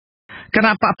គ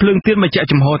ណៈបកភ្លើងទៀនបញ្ជាក់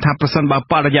ចំហថាប្រសិនបើ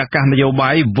បរិយាកាសនយោបា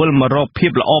យវិលមករកភា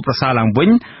ពល្អប្រសើរឡើងវិញ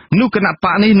នោះគណៈប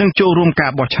កនេះនឹងចូលរួមកា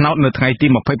របោះឆ្នោតនៅថ្ងៃទី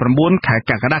29ខែ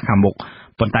កក្កដាខាងមុខ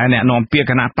ប៉ុន្តែអ្នកនាំពាក្យ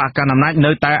គណៈបកកណ្ដាលអំណាច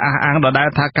នៅតែអះអាងដដែល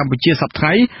ថាកម្ពុជាសប្តាហ៍ថ្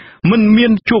ងៃមិនមា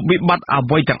នជួបវិបត្តិអ្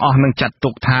វីទាំងអស់នឹងចាត់ទុ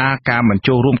កថាការមិន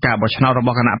ចូលរួមការបោះឆ្នោតរប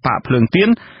ស់គណៈបកភ្លើងទៀន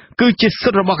គឺជាសិ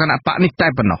ទ្ធិរបស់គណៈបកនេះតែ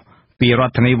ប៉ុណ្ណោះពីរ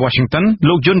ដ្ឋធានី Washington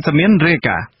លោកយុនសាមៀនរាយ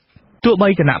ការណ៍ទោះបី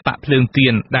គណៈបកភ្លើងទៀ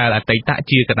នដែលអតីត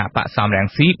ជាគណៈបកសំរង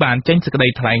ស៊ីបានចេញសេចក្តី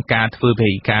ថ្លែងការណ៍ធ្វើព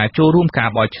ហិការចូលរួមការ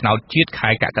បោះឆ្នោតជាតិខែ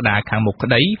កក្កដាខាងមុខក្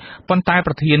តីប៉ុន្តែ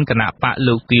ប្រធានគណៈបក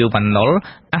លោកទាវវណ្ណុល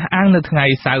អះអាងនៅថ្ងៃ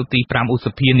សៅរ៍ទី5ឧស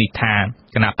ភានេះថា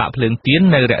គណៈបកភ្លើងទៀន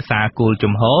នៅរក្សាគោល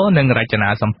ជំហរនិងរចនា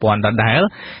សម្ព័ន្ធដដែល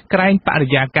ក្រែងបរិ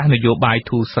យាកាសនយោបាយ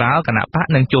ធូរស្រាលគណៈបក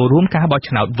នឹងចូលរួមការបោះ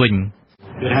ឆ្នោតវិញ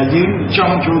ហើយយើងច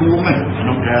ង់ចូលរួមក្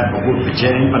នុងការប្រកួតប្រ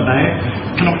ជែងប៉ុន្តែ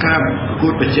ក្នុងការប្រកួ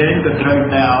តប្រជែងក៏ត្រូវ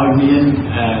តែឲ្យមាន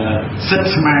សិទ្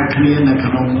ធិស្មើគ្នានៅ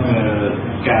ក្នុង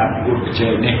ការប្រកួតប្រជែ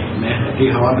ងនេះណាឧទា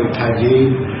ហរណ៍ដូចថាយើង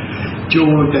ចូ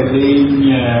លទៅលេង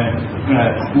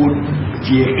ប្រកួត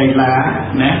ជាកីឡា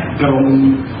ណាក្រុម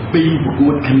ពីរប្រកួ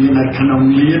តគ្នានៅក្នុង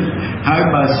លានហើយ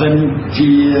បើសិន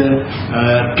ជា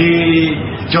គេ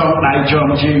ចងដៃចង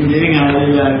ជើងយើងហើ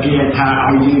យគេថា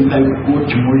ឲ្យយើងទៅប្រកួត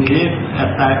ជាមួយគេ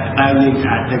តែយើង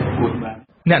អាចទៅប្រកួតបាន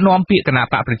អ្នកនាំពាក្យគណៈ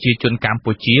បកប្រជាជនកម្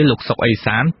ពុជាលោកសុកអេ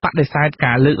សានបដិសេធ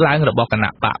ការលើកឡើងរបស់គណៈ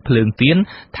បកភ្លើងទៀន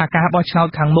ថាការបោះឆ្នោត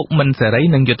ខាងមុខមិនសេរី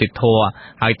និងយុត្តិធម៌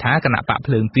ហើយថាគណៈបក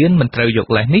ភ្លើងទៀនមិនត្រូវយក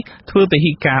លេសនេះធ្វើព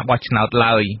ហិការបោះឆ្នោត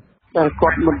ឡើយតែគា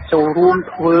ត់មិនចូលរួម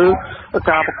ធ្វើ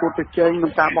ការប្រកួតប្រជែងក្នុ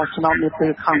ងការបោះឆ្នោតនាពេ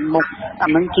លខាងមុខអា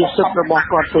នឹងជាសិទ្ធិរបស់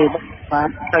គាត់ទេបាទ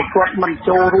តែគាត់មិន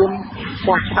ចូលរួម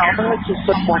បោះឆ្នោតនោះជា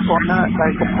សិទ្ធិរបស់គាត់ណាដែ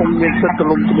លកំពុងមានសិទ្ធិទ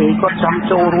លំទលាយគាត់ចង់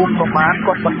ចូលរួមក៏បាន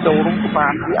គាត់មិនចូលរួមក៏បា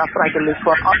នវាអាស្រ័យទៅលើ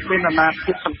គាត់អត់មានអាណាព្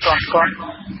យាសង្កត់គាត់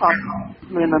អត់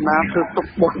មានអាណាធ្វើទុក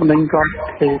បុកម្នេញគាត់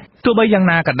ទេទោះបីយ៉ាង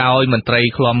ណាក៏ដោយមន្ត្រី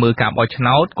ឃ្លាំមើលការបោះឆ្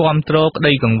នោតគាំទ្រក្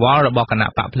តីកង្វល់របស់គណៈ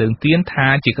បកភ្លើងទៀនថា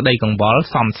ជាក្តីកង្វល់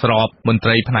សមស្របមន្ត្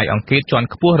រីផ្នែកអង្គការជាន់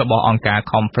ខ្ពស់របស់អង្គការ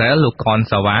Comfrel លោកកន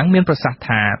សាវាងមានប្រសាសន៍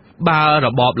ថាបើរ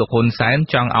បបលោកហ៊ុនសែន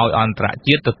ចង់ឲ្យអន្តរ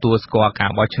ជាតិទទួលស្គាល់កា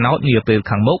របោះឆ្នោតនាពេល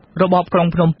ខាងមុខរបបក្រុង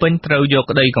ភ្នំពេញត្រូវយក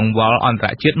ក្តីកង្វល់អន្តរ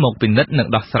ជាតិមកពិនិត្យនិង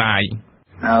ដោះស្រាយ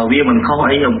វាមិនខុស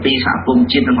អីអំពីសហគមន៍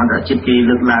ជាតិនិងអន្តរជាតិគេ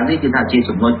លើកឡើងនេះគឺថាជា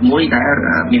ចំណុចមួយដែល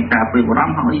មានការព្រួយបារ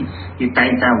ម្ភហើយគេតែ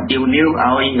ងតែអំពាវនាវ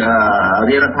ឲ្យ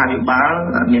រាជរដ្ឋាភិបាល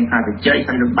មានការជជែក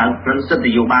ហើយនឹងបើកព្រឹត្តិសិទ្ធិ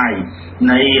នយោបាយ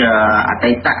នៃអ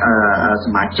តីតស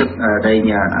មាជិកដែល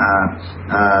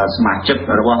សមាជិក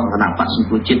របស់គណៈបក្សសង្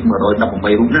គ្រោះជាតិ118រូ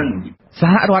បហ្នឹងស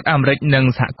ហរដ្ឋអាមេរិកនិង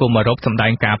សហគមន៍អឺរ៉ុបសម្ដែ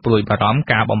ងការព្រួយបារម្ភ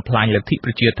ការបំផ្លាញលទ្ធិប្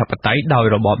រជាធិបតេយ្យដោយ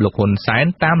របបលោកហ៊ុនសែន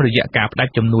តាមរយៈការផ្ដា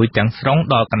ច់ជំនួយទាំងស្រុង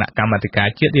ដល់គណៈកម្មាធិការ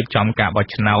ជាតិរៀបចំការបោះ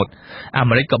ឆ្នោតអា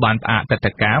មេរិកក៏បានផ្អាកព្រឹត្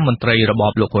តិការណ៍មន្ត្រីរប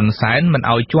បលោកហ៊ុនសែនមិន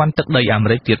ឲ្យជន់ទឹកដីអាមេ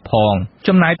រិកទៀតផង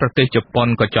ចំណែកប្រទេសជប៉ុន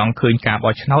ក៏ចង់ឃើញការ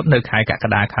បោះឆ្នោតនៅខែកក្ក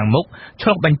ដាខាងមុខឆ្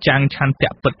លុះបញ្ចាំងឆន្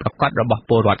ទៈពិតប្រាកដរបស់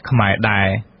ពលរដ្ឋខ្មែរដែរ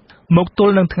មកទ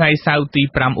ល់នឹងថ្ងៃសៅរ៍ទី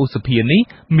5ឧសភានេះ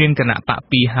មានគណៈបក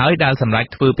2ហើយដែលសម្រេច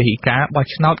ធ្វើពហិការបោះ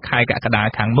ឆ្នោតខែកក្កដា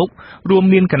ខាងមុខរួម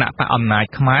មានគណៈបកអំណាច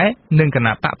ខ្មែរនិងគ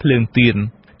ណៈបកភ្លើងទៀន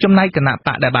ចំណែកគណៈប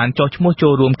កដែលបានចុះឈ្មោះចូ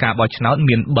លរួមការបោះឆ្នោត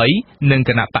មាន3និង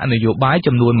គណៈបកនយោបាយ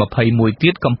ចំនួន21ទៀ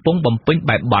តកំពុងបំពេញ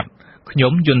បែបបទខ្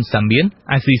ញុំយុនសាមៀន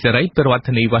អាស៊ីសេរីពីរដ្ឋ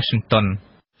ធានី Washington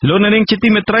លោកនាងជាទី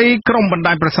មេត្រីក្រុមបណ្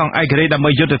ដាញប្រសង់ឯករាជ្យដើម្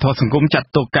បីយុត្តិធម៌សង្គមចាត់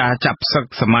ទុកការចាប់សឹក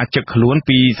សមាជិកខ្លួន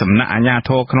ពីសំណាក់អាជ្ញាធ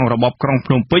រក្នុងរបបក្រុង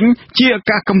ភ្នំពេញជា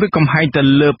ការគំរាមកំហែងទៅ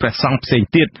លើព្រះសង្ឃផ្សេង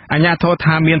ទៀតអាជ្ញាធរ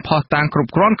ថាមានភស្តុតាងគ្រប់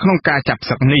គ្រាន់ក្នុងការចាប់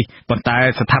សឹកនេះប៉ុន្តែ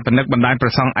ស្ថាបនិកបណ្ដាញប្រ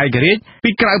សង់ឯករាជ្យពី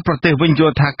ក្រៅប្រទេសវិញយ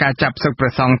ល់ថាការចាប់សឹកព្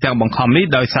រះសង្ឃទាំងបង្ខំនេះ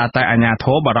ដោយសារតែអាជ្ញាធ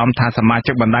របារម្ភថាសមា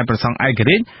ជិកបណ្ដាញប្រសង់ឯក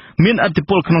រាជ្យមានឥទ្ធិ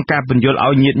ពលក្នុងការបញ្យល់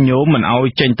ឲ្យញាតិញោមមិនឲ្យ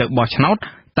ចេញទៅបោះឆ្នោត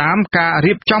តាមការ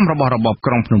រៀបចំរបស់របប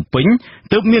ក្រុងភ្នំពេញ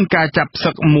ទើបមានការចាប់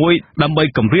សឹកមួយដើម្បី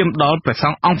គំរាមដល់ព្រះស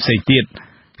ង្ឃអង្គផ្សេងទៀត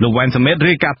លោកវ៉ែនសមេត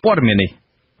រាយការណ៍ព័ត៌មាននេះ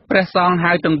ព្រះសង្ឃ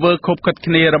ហៅទង្វើខុបខិត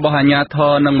គ្នារបស់អាជ្ញាធ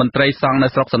រនិងមន្ត្រីសង្ឃនៅ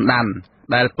ស្រុកសណ្ដាន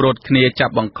ដែលព្រួតគ្នាចា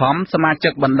ប់បង្ខំសមាជិ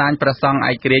កបណ្ដាញព្រះសង្ឃ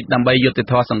ឯករាជ្យដើម្បីយុត្តិ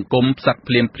ធម៌សង្គមផ្សឹក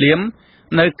ភ្លាម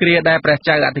នៅគ្រាដែលព្រះ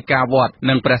ចៅអធិការវត្ត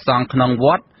និងព្រះសង្ឃក្នុងវ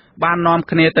ត្តបាននាំ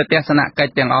គ្នាទៅទស្សនកិច្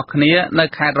ចទាំងអស់គ្នានៅ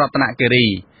ខេត្តរតនគិរី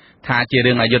ថាជា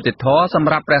រឿងអយុត្តិធម៌ស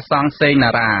ម្រាប់ព្រះសង្ឃសេងណា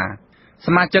រ៉ាស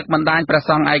មាជិកបណ្ដាញព្រះ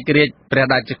សង្ឃឯករាជ្យព្រះ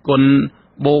តេជគុណ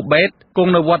បូបេតគ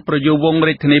ង់នៅវត្តប្រយុវង្ស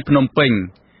រាជធានីភ្នំពេញឲ្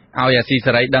យអាស៊ី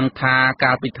សេរីដឹងថា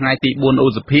កាលពីថ្ងៃទី4ឧ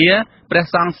សភាព្រះ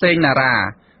សង្ឃសេងណារ៉ា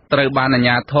ត្រូវបានអាជ្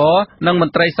ញាធរនិងម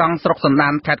ន្ត្រីសង្ឃស្រុកសណ្ដា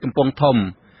នខេត្តកំពង់ធំ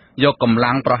យកកម្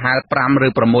លាំងប្រហែល5ឬ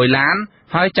6ឡាន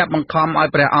ហើយចាប់បង្ខំឲ្យ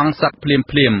ព្រះអង្គសឹកភ្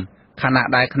លាមខណៈ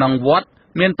ដែលក្នុងវត្ត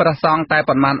មានព្រះសង្ឃតែ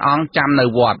ប៉ុន្មានអង្គចាំនៅ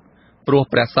វត្តព្រោះ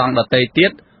ព្រះសង្ឃដទៃទៀ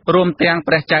តរួមទាំង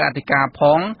ព្រះចៅអធិការផ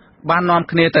ងបាននាំ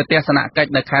គ្នាទៅទស្សនកិច្ច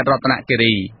នៅខេត្តរតនគិ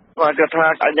រី và cái thà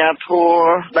cả nhà thua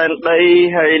đền đây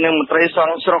hay nâng một trai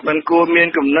sang sọc đền cua miền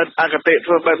cầm nứt à cái tệ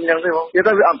thua bên nhân thế không? Vậy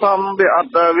ta bị ăn tôm bị ăn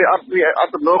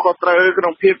tôm nó có trai cái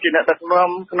nông phiêu chỉ là đặc nom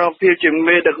cái nông phiêu chỉ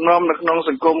mê đặc nom đặc nông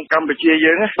สังคม Cambodia เย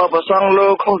อะไงพอsangโล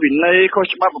เขาวินัยเขา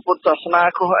ฉบับพุทธศาสนา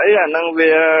เขาไอ้นั่งเว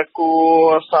กู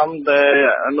ซ้ำแต่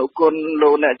นุกุลโล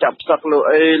เนี่ยจับสักโลไ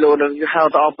อ้โลนึงหา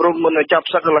ต่ออบรมมันจับ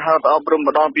สักแล้วหาต่ออบรมม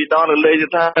าดอนปีดอนเลยจะ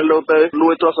ท่าโลเตยรว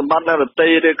ยตัวสมบัตินั่นแบบเต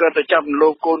ยเลยก็จะจับโล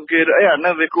กุลกี่ไอ้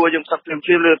นั่งเวกูยังสักเต็ม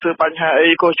ที่เลยเธอปัญหาไอ้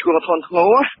ก็ช่วยทนทั้งหั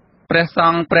วព្រះស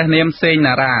ង្ឃព្រះនាមសេង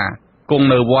ណារាគង់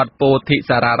នៅវត្តពោធិ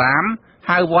សារ៉ារាម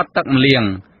ហៅវត្តទឹកម្លៀង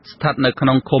ស្ថិតនៅក្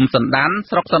នុងឃុំសណ្ដាន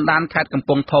ស្រុកសណ្ដានខេត្តកំ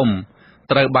ពង់ធំ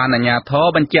ត្រូវបានអាជ្ញាធរ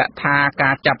បញ្ជាក់ថា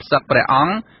ការចាប់សឹកព្រះអ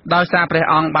ង្គដោយសារព្រះ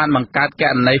អង្គបានបង្កើតគ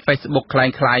ណនី Facebook ค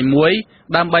ล้ายៗមួយ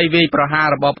ដើម្បីវាយប្រហារ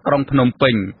របបក្រុងភ្នំពេ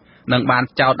ញនិងបាន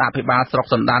ចោទអភិបាលស្រុក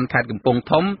សណ្ដានខេត្តកំពង់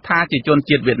ធំថាជាជន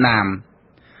ជាតិវៀតណាម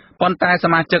ប៉ុន្តែស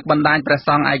មាជិកបណ្ដាញព្រះស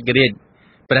ង្ឃឯករាជ្យ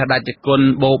ព្រះតេជគុណ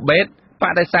បូបេតប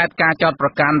ដិសេធការចោទប្រ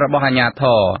កាន់របស់អាជ្ញាធ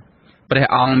រព្រះ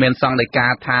អង្គមានសង្ឃដីកា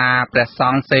ថាព្រះស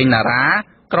ង្ឃសេងណារា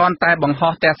គ្រាន់តែបង្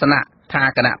ហោះទស្សនៈថា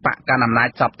គណៈបកកណ្ដាលអំណាច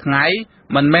សពថ្ងៃ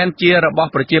មិនមែនជារបស់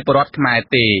ប្រជាពលរដ្ឋខ្មែរ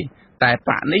ទេតែប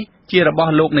កនេះជារប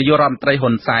ស់លោកនាយករដ្ឋមន្ត្រី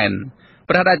ហ៊ុនសែន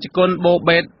ព្រះតេជគុណបូ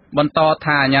បេតបន្ត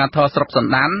ថាអាជ្ញាធរស្រុកស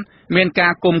ណ្ដានមានកា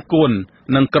រគុំគួន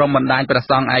នឹងក្រុមបណ្ដាញព្រះ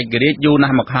សង្ឃឯករាជ្យយូរណា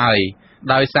ស់មកហើយ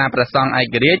ដោយសារព្រះសង្ឃឯ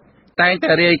ករាជ្យតែងតែ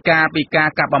រាយការណ៍ពីការ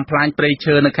កាប់បំផ្លាញព្រៃ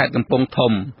ឈើនៅខេត្តកំពង់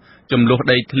ធំចំនួន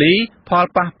ដីធ្លីផល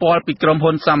ប៉ះពាល់ពីក្រុម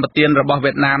ហ៊ុនសម្បទានរបស់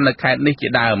វៀតណាមនៅខេត្តនេះជា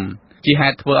ដើមជាហេ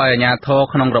តុធ្វើឲ្យអាជ្ញាធរ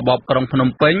ក្នុងរបបក្រុងភ្នំ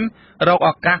ពេញរក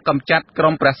ឱកាសកម្ចាត់ក្រុ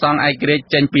មព្រះសង្ឃឯករាជ្យ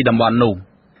ចេញពីតំបន់នោះ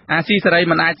អាស៊ីសេរី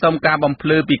មិនអាចសុំការបំភ្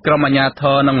លឺពីក្រុមអាជ្ញាធ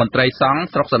រនិងមន្ត្រីសង្ឃ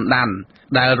ស្រុកសណ្ដាន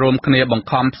ដែលរួមគ្នាបង្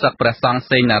ខំផ្សឹកព្រះសង្ឃ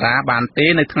សេងណារាបានទេ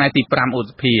នៅថ្ងៃទី5ឧ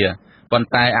សភាប៉ុន្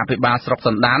តែអភិបាលស្រុកស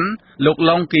ណ្ដានលោក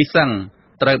ឡុងគីសឹង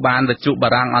ត្រូវបានវិទ្យុបា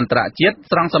រាំងអន្តរជាតិ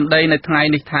ស្រង់សម្ដីនៅថ្ងៃ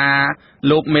នេះថា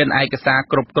លោកមានឯកសារ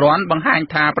គ្រប់គ្រាន់បង្ហាញ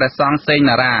ថាព្រះសង្ឃសេង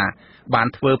ណារាបាន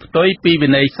ធ្វើផ្ទុយពីវិ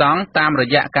ន័យសង្ឃតាមរ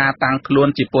យៈការតាំងខ្លួន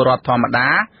ជាពលរដ្ឋធម្មតា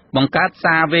បង្កើត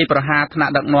សារវេប្រហារថ្នា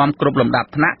ក់ដឹកនាំគ្រប់លំដាប់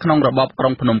ថ្នាក់ក្នុងរបបក្រុ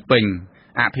ងភ្នំពេញ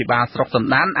អភិបាលស្រុកសណ្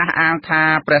ដានអះអាងថា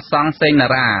ព្រះសង្ឃសេងណា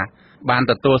រាបាន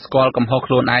ទទួលស្គាល់កំហុស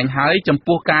ខ្លួនឯងហើយចំ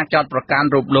ពោះការចោទប្រកាន់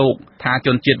រូបលោកថាជ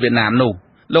នជាតិវៀតណាមនោះ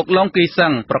លោកឡុងគីសឹ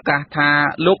ងប្រកាសថា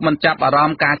លោកមិនចាប់អារម្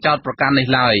មណ៍ការចោទប្រកាន់នេះ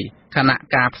ឡើយខណៈ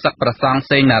ការផ្សឹកព្រះសង្ឃ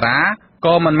សេងណារា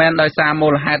ក៏មិនមែនដោយសារមូ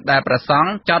លហេតុដែលព្រះសង្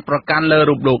ឃចោទប្រកាន់លើ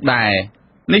រូបលោកដែរ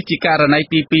នេះជាករណី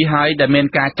ទី2ហើយដែលមាន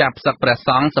ការចាប់ផ្សឹកព្រះស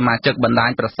ង្ឃសមាជិកបណ្ដា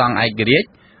ញព្រះសង្ឃឯករាជ្យ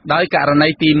ដោយករណី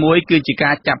ទី1គឺជា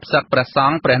ការចាប់ផ្សឹកព្រះស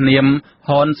ង្ឃព្រះនាម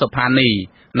ហ៊ុនសុផានី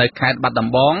នៅខេត្តបាត់ដំ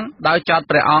បងដោយចោទ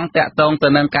ព្រះអង្គតាក់ទងទៅ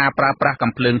នឹងការប្រើប្រាស់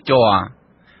កាំភ្លើងជ័រ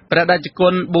ព្រះតេជគុ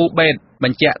ណប៊ូបេតប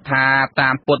ញ្ជាក់ថាតា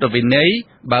មពុទ្ធវិន័យ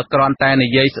បើគ្រាន់តែនិ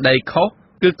យាយស្ដីខុស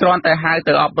គឺគ្រាន់តែហៅ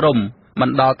ទៅអប់រំមិន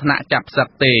ដល់ថ្នាក់ចាប់ផ្សឹក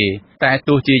ទេតែ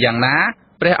ទោះជាយ៉ាងណា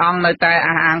ព្រះអង្គនៅតែ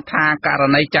អះអាងថាករ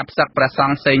ណីចាប់ផ្សឹកព្រះស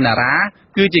ង្ឃសេងណារា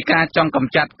គឺជាការចង់ក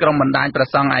ម្ចាត់ក្រុមបណ្ដាញព្រះ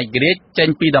សង្ឃឯករាជ្យចេញ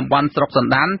ពីតំបន់ស្រុកស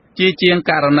ណ្ដានជាង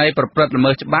ករណីប្រព្រឹត្តល្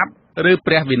មើសច្បាប់ឬ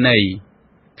ព្រះវិន័យ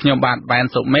ខ្ញុំបាទបែន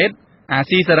សុមេតអា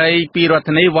ស៊ីសេរីពីរដ្ឋ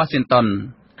ធានី Washington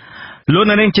លោក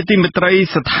នាងជាទីមេត្រី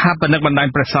ស្ថាបនិកបណ្ដាញ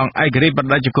ព្រះសង្ឃឯករាជ្យប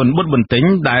ណ្ដាជគុណបុត្របន្ទិញ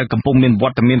ដែលកំពុងមានវ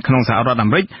ត្តមានក្នុងសហរដ្ឋអា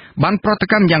មេរិកបានប្រតិ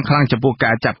កម្មយ៉ាងខ្លាំងចំពោះ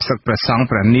ការចាប់ផ្សឹកព្រះសង្ឃ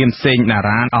ព្រះនាមសេងណា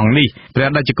រាអង្គនេះព្រះ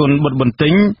តេជគុណបុត្របន្ទិ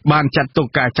ញបានចាត់ទុក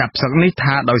ការចាប់ផ្សឹកនេះ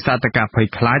ថាដោយសារតែការភ័យ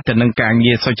ខ្លាចទៅនឹងការ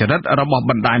ងារសុចរិតរបស់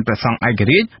បណ្ដាញព្រះសង្ឃឯក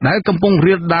រាជ្យដែលកំពុង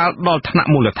រាលដាលដល់ថ្នាក់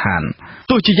មូលដ្ឋាន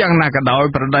ទោះជាយ៉ាងណាក៏ដោយ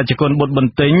ព្រះតេជគុណបុត្រប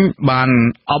ន្ទិញបាន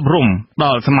អប់រំដ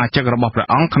ល់សមាជិករបស់ព្រះ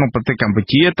អង្គក្នុងប្រទេសកម្ពុ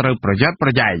ជាត្រូវប្រយ័ត្នប្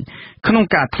រយែងក្នុង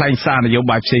ការថ្លែងសារនយោ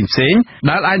បាយផ្សេងៗ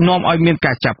ដែលអាចនាំឲ្យមាន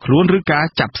ការចាប់ខ្លួនឬការ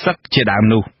ចាប់ផ្សឹកជាដើម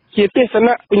នោះជាទេស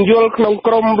នៈបញ្យលក្នុង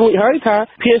ក្រមរួចហើយថា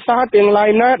ភាសាទាំងឡាយ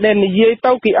ណាដែលនិយាយ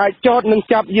ទៅគេអាចចោទនិង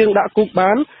ចាប់យើងដាក់គុក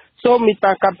បានសូមមេត្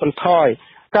តាកាត់បន្ថយ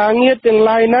ការងារទាំង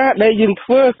ឡាយណាដែលយើងធ្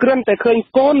វើគ្រាន់តែឃើញ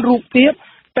កូនរូបភាព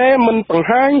តែមិនបង្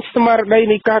ហាញស្មារតី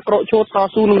នៃការក្រោកឈរត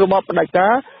ស៊ូនឹងរបបផ្ដាច់កា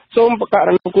រសូមប្រកាស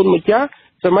រំគុណម្ចាស់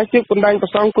សមាជិកបណ្ដាញព្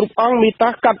រះសង្ឃគ្រប់អង្គមេត្តា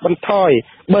កាត់បន្ថយ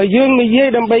បើយើងនិយាយ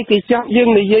ដើម្បីគេចាប់យើង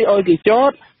និយាយឲ្យគេចោ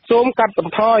ទសូមកាត់ប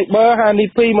ន្ថយបើហានិ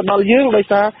ភ័យមកដល់យើងដោយ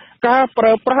សារការប្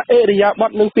រើប្រាស់អរិយាប័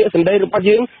ត្រនិងពាក្យសម្ដីរបស់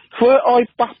យើងធ្វើឲ្យ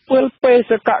ប៉ះពាល់បេ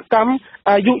សកកម្ម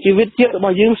អាយុជីវិតជាតិរប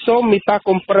ស់យើងសូមមេត្តា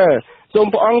កុំប្រើសូម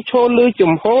ព្រះអង្គឈរលើ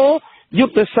ជំហរយុ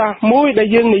ទ្ធសាស្ត្រមួយដែល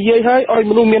យើងនិយាយឲ្យ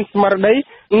មនុស្សមានស្មារតី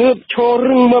ងើបឈរ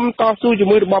រឹងមាំតស៊ូជា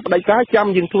មួយរបបផ្ដាច់ការចាំ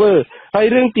យើងធ្វើហើយ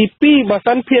រឿងទី2បើ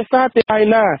សិនភាសាទាំងឯ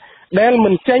ណាដែល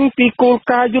មិនចេញពីគោល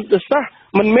ការណ៍យុទ្ធសាស្ត្រ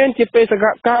មិនមែនជាបេសក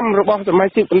កម្មរបស់សមា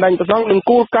ជិកបណ្ដាញព្រះសង្ឃនិង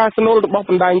គោលការណ៍ស្នូលរបស់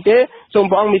បណ្ដាញទេសូម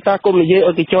ព្រះអង្គមេត្តាគុំនិយាយ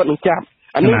ឲ្យគេចោទនិងចាប់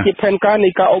អានេះជាផែនការនៃ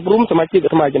ការអប់រំសមាជិក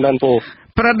អាត្មាចំនួនពោ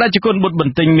ប្រដាជគុណបុត្រប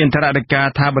ន្ទិញមានថ្នាក់ដឹកការ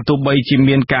ថាបើទោះបីជា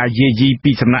មានការយាយី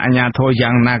ពីសំណាក់អាជ្ញាធរយ៉ា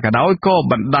ងណាក៏ដោយក៏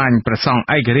បណ្ដាញប្រសង់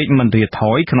ឯករាជ្យមិនរាថ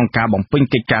យក្នុងការបំពេញ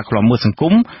កិច្ចការឃ្លាំមើលសង្គ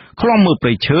មឃ្លាំមើលព្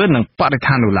រៃឈើនិងបរិស្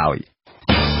ថាននោះឡើយ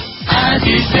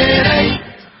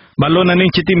បាទលោកនា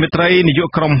ងជាទីមេត្រីនាយក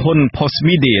ក្រុមហ៊ុន Post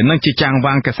Media និងជាចាង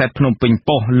វាងកាសែតភ្នំពេញ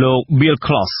ប៉ុស្តិ៍លោក Bill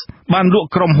Kloss បានលក់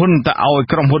ក្រុមហ៊ុនទៅឲ្យ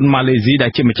ក្រុមហ៊ុនម៉ាឡេស៊ីដែ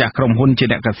លជាម្ចាស់ក្រុមហ៊ុនជា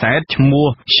អ្នកកាសែតឈ្មោះ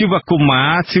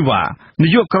Shivakumar Siva នា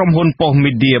យកក្រុមហ៊ុន Post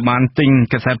Media បានទិញ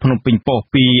កាសែតភ្នំពេញប៉ុស្តិ៍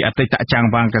ពីអតីតចាង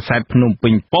វាងកាសែតភ្នំពេ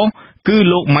ញប៉ុស្តិ៍គឺ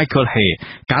លោក Michael Hay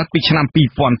កាលពីឆ្នាំ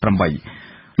 2008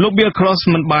 លោក Bill Kloss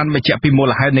មិនបានបញ្ជាក់ពីមូ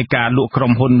លហេតុនៃការលក់ក្រុ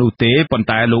មហ៊ុននោះទេប៉ុន្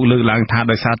តែលោកលើកឡើងថា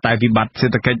ដោយសារតែវិបត្តិសេ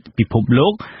ដ្ឋកិច្ចពិភពលោ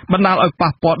កបណ្ដាលឲ្យ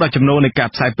ប៉ះពាល់ដល់ចំណូលនៃការ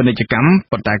ផ្សាយពាណិជ្ជកម្ម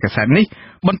ប៉ុន្តែកាសែតនេះ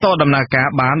បន្តដំណើរការ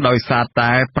បានដោយសារ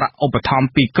តែប្រាក់ឧបត្ថម្ភ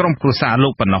ពីក្រុមគ្រួសារលោ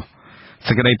កប៉ុណ្ណោះ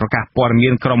សេចក្តីប្រកាសព័ត៌មា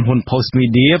នក្រុមហ៊ុន Post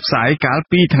Media ផ្សាយកាល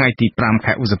ពីថ្ងៃទី5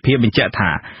ខែឧសភាបញ្ជាក់ថា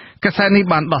កាសែតនេះ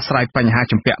បានដោះស្រាយបញ្ហា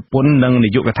ជំពាក់ពន្ធនិងនា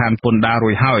យកដ្ឋានពន្ធដារ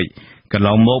រួចហើយកន្ល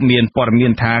ងមកមានព័ត៌មា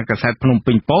នថាកាសែតភ្នំ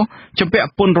ពេញប៉ុស្តិ៍ជំពាក់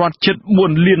ពន្ធរដ្ឋជិត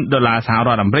$4 លានសហរ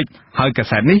ដ្ឋអាមេរិកហើយកា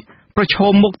សែតនេះប្រឈ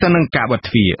មមុខទៅនឹងការបិទ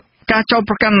ទ្វារការចោទ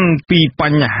ប្រកាន់ពីប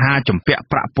ញ្ហាជំពាក់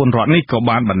ប្រាក់ពន្ធរដ្ឋនេះក៏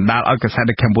បានបណ្ដាលឲ្យកាសែត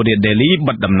The Cambodia Daily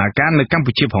បិទដំណើរការនៅកម្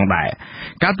ពុជាផងដែរ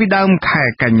កាលពីដើមខែ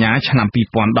កញ្ញាឆ្នាំ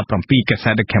2017កា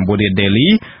សែត The Cambodia Daily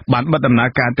បានបិទដំណើរ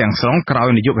ការទាំងស្រុងក្រោយ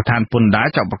នាយកដ្ឋានពន្ធដារ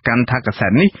ចោទប្រកាន់ថាកាសែ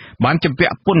តនេះបានជំពា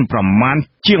ក់ពន្ធប្រមាណ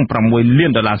ជាង$6 លា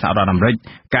នសហរដ្ឋអាមេរិក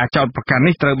ការចោទប្រកាន់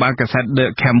នេះត្រូវបានកាសែត The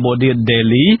Cambodia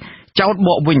Daily ចោទប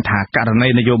កវិញថាករណី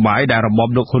នយោបាយដែលរបប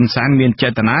លោកហ៊ុនសែនមានចេ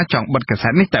តនាចង់បិទកាសែ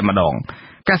តនេះតែម្ដង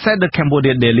កាសែត The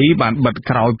Cambodia Daily បានបិទ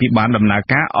ក្រោយពីបានដំណើរ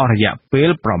ការអស់រយៈពេល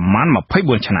ប្រមាណ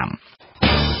24ឆ្នាំ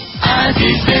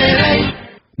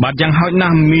បាទយ៉ាងហោចណា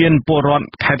ស់មានពលរដ្ឋ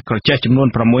ខេត្តក្រចេះចំនួន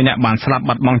6នាក់បានស្លាប់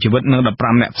បាត់បង់ជីវិតនិង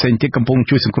15នាក់ផ្សេងទៀតកំពុង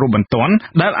ជួយសង្គ្រោះបន្ទាន់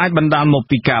ដែលអាចបណ្ដាលមក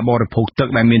ពីការបរិភោគទឹក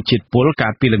ដែលមានជាតិពុលកា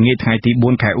លពីល្ងាចថ្ងៃទី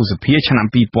4ខែឧសភាឆ្នាំ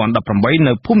2018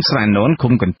នៅភូមិស្រែនន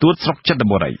ឃុំកន្ទួតស្រុកចិត្ត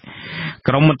បុរី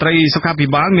ក្រមមន្ត្រីសុខាភិ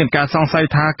បាលមានការសង្ស័យ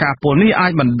ថាការពុលនេះអា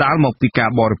ចបណ្ដាលមកពីការ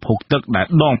បរិភោគទឹកដែល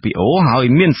ដងពីអូហើយ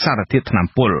មានសារធាតុថ្នាំ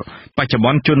ពុលបច្ចុប្ប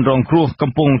ន្នជនរងគ្រោះ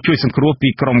កំពុងជួយសង្គ្រោះពី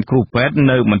ក្រុមគ្រូពេទ្យ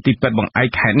នៅមន្ទីរពេទ្យបង្អែក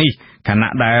ខេត្តនេះខណៈ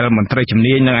ដែលមន្ត្រីជំ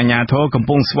នាញនិងអាជ្ញាធរកំ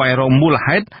ពុងស្វែងរកមូល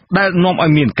ហេតុដែលនាំឲ្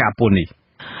យមានការពុលនេះ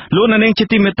លោកនាងជា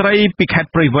ទីមេត្រីពីខេត្ត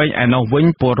ព្រៃវែងឯណោះវិញ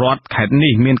ពលរដ្ឋខេត្ត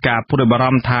នេះមានការព្រួយបារ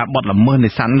ម្ភថាបទល្មើសនេ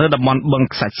សាទនៅតំបន់បឹង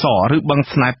ខ្សាច់សឬបឹង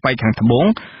ស្នេហ៍ប៉ែកខាងត្បូង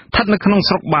ស្ថិតនៅក្នុង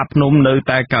ស្រុកបាភ្នំនៅ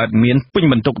តែកើតមានពេញ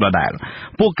បន្ទុកដដែល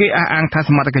ពួកគេអះអាងថាស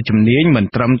មត្ថកិច្ចជំនាញមិន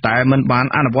ត្រឹមតែមិនបាន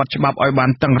អនុវត្តច្បាប់ឲ្យបាន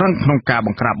តឹងរ៉ឹងក្នុងការប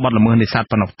ង្ក្រាបបទល្មើសនេសាទ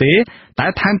ប៉ុណ្ណោះទេតែ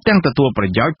ថែមទាំងទទួលប្រ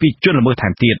យោជន៍ពីជនល្មើសថែ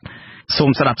មទៀតសូម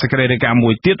ស្ដាប់សេចក្តីរាយការណ៍មួ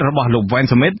យទៀតរបស់លោកវ៉ែន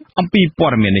សមិទ្ធអំពីព័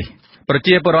ត៌មាននេះប្រ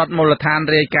ជាពលរដ្ឋមូលដ្ឋាន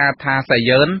រាយការណ៍ថាសា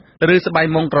យឿនឬស្បៃ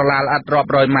មុងត្រឡាលឥតរាប់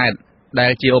រយម៉ែត្រដែ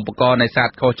លជាឧបករណ៍នេសាទ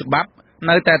ខុសច្បាប់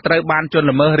នៅតែត្រូវបានជន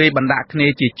ល្មើសរាយបណ្ដាក់គ្នា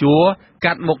ជាជួរ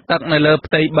កាត់មុខទឹកនៅលើ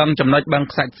ផ្ទៃបឹងចំណុចបឹង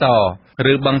ខ្សាច់ស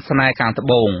ឬបឹងស្នេហ៍ខាងត្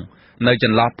បូងនៅច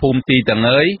ន្លោះភូមិទីត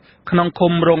ងើយក្នុង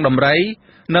ឃុំរងដំរី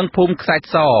និងភូមិខ្សាច់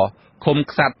សឃុំ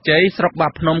ខ្សាត់ជ័យស្រុកបា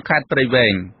ភ្នំខេត្តព្រៃវែ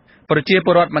ងប្រជាព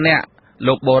លរដ្ឋម្នាក់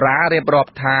លោកបូរ៉ារៀបរា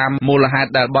ប់ថាមូលហេតុ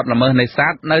ដែលបទល្មើសនេសា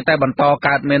ទនៅតែបន្ត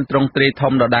កើតមានទ្រង់ទ្រាយ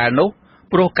ធំដដែលនោះ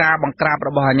ព្រោះការបង្ក្រាបរ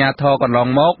បស់អាជ្ញាធរកន្លង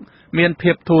មកមាន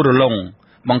ភាពធូររលុង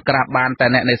បង្ក្រាបបានតែ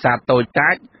អ្នកនេសាទតូចតា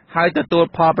ចហើយទទួល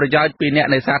ផលប្រយោជន៍ពីអ្នក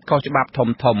នេសាទខុសច្បាប់ធំ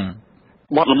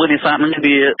បទល្មើសនេសាទហ្នឹង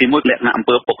វាទីមួយលក្ខណៈអំ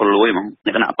ពើពុករលួយហ្មងល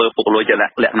ក្ខណៈអំពើពុករលួយជាល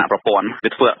ក្ខណៈប្រព័ន្ធ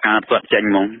វាធ្វើឲ្យការស្វាត់ចេញ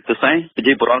ហ្មងគឺស្អីប្រ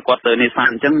ជាពលរដ្ឋគាត់ទៅនេសាទ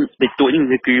អញ្ចឹងតិចតួចនេះ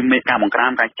វាគឺមានការបង្ក្រា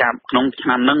បការចាប់ក្នុងឆ្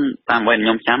នាំហ្នឹងតាមអ្វីខ្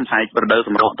ញុំចាំផ្សាយប្រដៅស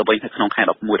ម្រុកទៅវិញក្នុងខែ11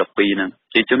 12ហ្នឹង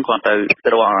ជាជនគាត់ទៅ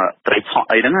រកត្រីឆក់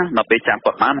អីហ្នឹងដល់ពេលចាប់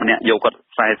គាត់បានម្នាក់យកគាត់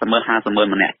40,000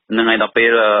 50,000ម្នាក់ហ្នឹងហើយដល់ពេល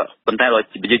ប៉ុន្តែប្រ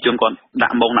ជាជនគាត់ដា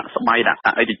ក់ម៉ងដាក់ស្បៃដាក់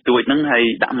អីតិចតួចហ្នឹងហើយ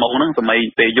ដាក់ម៉ងហ្នឹងសម័យ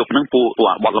ពេលយប់ហ្នឹងពួក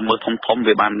បទល្មើសធំ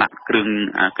វាបានដាក់គ្រឿង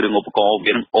ឧបករណ៍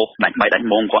វានឹងអូសដាច់បៃដាច់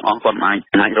ម៉ងគាត់អស់គាត់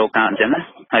អាចរកការអញ្ចឹងណា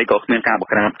ហើយក៏គ្មានការប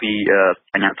ង្ក្រាបពី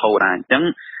អាជ្ញាធរដែរអញ្ចឹង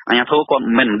អាជ្ញាធរគាត់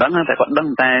មិនដឹងតែគាត់ដឹង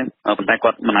តែប៉ុន្តែគា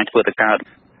ត់មិនអាចធ្វើទៅកើត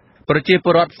ប្រជាព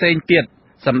លរដ្ឋផ្សេងទៀត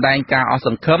សម្ដែងការអស់ស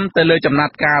ង្ឃឹមទៅលើចំណា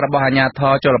ត់ការរបស់អាជ្ញាធ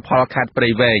រជលផលខេត្តព្រៃ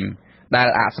វែងដែល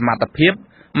អសមត្ថភាព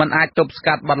មិនអាចទប់ស្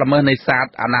កាត់បទល្មើសនេសាទ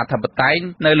អនាធិបតេយ្យ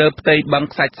នៅលើផ្ទៃបឹង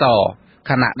ខ្សាច់ស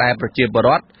ខណៈដែលប្រជាពលរ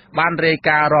ដ្ឋបានរាយ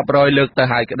ការណ៍រាប់រយលើកទៅ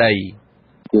ហើយក្តី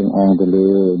ជាងអង្គទៅលើ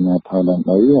អ្នកថតដើម្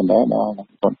បីដល់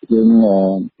គាត់ជាង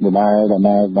ដែ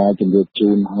លជំរាបជូ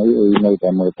នហើយនៅតែ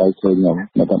មើលទៅឃើញ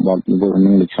នៅតែបត់វា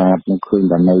នឹងវិសាទនឹងឃើញ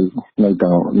តែនៅ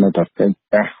តែកិច្ច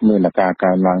ការមានការ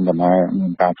កើនឡើងតែមា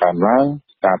នការកើនឡើង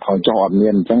ការថយចុះអត់មា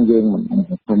នអញ្ចឹងយើង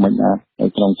មិនអា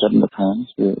ចក្នុងចិត្តមកថា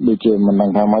ដូចជាមិនដឹង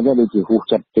ថាម៉េចទេដូចជាហួស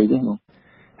ចិត្តតិចហ្នឹង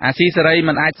អាស៊ីសេរី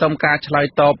មិនអាចសុំការឆ្លើយ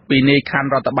តបពីនាយខណ្ឌ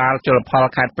រដ្ឋបាលជលផល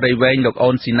ខេត្តព្រៃវែងលោកអូ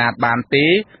នស៊ីណាតបានទេ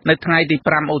នៅថ្ងៃទី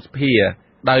5ឧសភា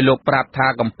ដោយលោកប្រាប់ថា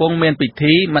កំពុងមានពិ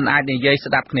ធីមិនអាចនិយាយ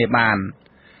ស្ដាប់គ្នាបាន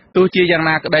ទោះជាយ៉ាង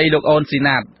ណាក្តីលោកអូនស៊ី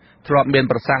ណាតធ្លាប់មាន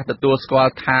ប្រសាសន៍ទទួលស្គា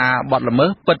ល់ថាបទល្មើស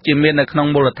ពិតជាមាននៅក្នុង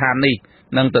មូលដ្ឋាននេះ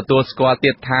និងទទួលស្គាល់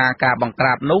ទៀតថាការបង្ក្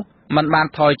រាបនោះមិនបាន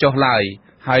ថយចុះឡើយ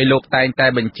ហើយលោកតែងតែ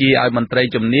បញ្ជាឲ្យមន្ត្រី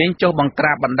ជំនាញចុះបង្ក្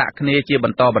រាបបណ្ដាក់គ្នាជាប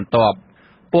ន្តបន្ទាប់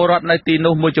ពលរដ្ឋនៅទី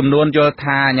នោះមួយចំនួនយល់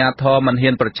ថាអាជ្ញាធរមិន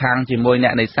ហ៊ានប្រឆាំងជាមួយអ្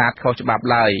នកនេសាទខុសច្បាប់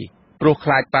ឡើយព្រោះខ្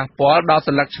លាចប៉ះពាល់ដល់ស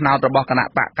ញ្ញាឆ្នោតរបស់គណៈ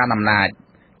បកកណ្ដាលអំណាច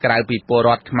ក្រៅពីពលរ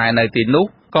ដ្ឋខ្មែរនៅទីនោះ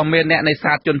ក៏មានអ្នកនេ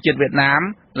សាទជនជាតិវៀតណាម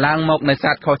ឡើងមកនេ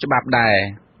សាទខុសច្បាប់ដែរ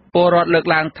ពលរដ្ឋលើក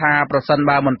ឡើងថាប្រសិន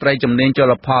បើមន្ត្រីជំនាញជ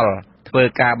លផលធ្វើ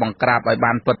ការបង្ក្រាបឲ្យ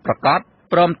បានពិតប្រាកដ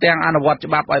ព្រមទាំងអនុវត្ត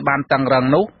ច្បាប់ឲ្យបានតឹងរ៉ឹង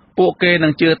នោះពួកគេនឹ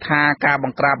ងជឿថាការប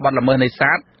ង្ក្រាបបទល្មើសនេ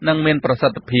សាទនឹងមានប្រសិ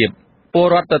ទ្ធភាពពល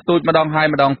រដ្ឋទទូចម្ដងហើយ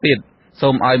ម្ដងទៀតសូ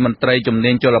មឲ្យមន្ត្រីជំ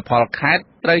នាញជលផលខេត្ត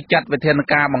ត្រូវចាត់វិធាន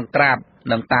ការបង្ក្រាប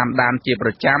និងតាមដានជាប្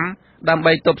រចាំដើម្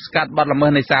បីទប់ស្កាត់បទល្មើ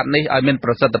សនេសាទនេះឲ្យមានប្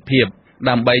រសិទ្ធភាព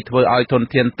ដើម្បីធ្វើឲ្យធន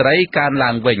ធានត្រីកើនឡើ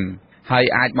ងវិញហើយ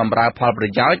អាចបម្រើផលប្រ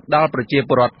យោជន៍ដល់ប្រជា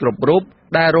ពលរដ្ឋគ្រប់រូប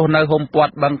ដែលរស់នៅហ៊ុំព័ទ្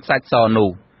ធបឹងខ្សាច់សនោះ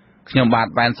ខ្ញុំបាទ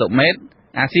វ៉ែនសុមេត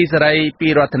អាស៊ីសេរីពី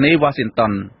រដ្ឋធានីវ៉ាស៊ីនតោ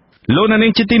នលោកនា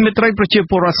ងជាទីមេត្រីប្រជា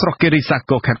ពលរដ្ឋស្រុកគិរីសា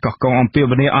គរខេត្តកោះកុងអំពា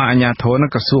វនាវឲ្យអាជ្ញាធរនិ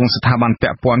ងក្រសួងស្ថាប័នពា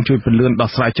ក់ព័ន្ធជួយពន្លឿនដោះ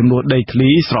ស្រាយចំនួនដីធ្លី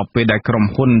ស្របពេលដែលក្រុម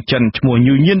ហ៊ុនចិនឈ្មោះ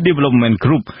Union Development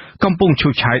Group កំពុងឈូ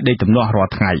សឆាយដីទំនាស់រា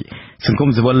ល់ថ្ងៃសង្គម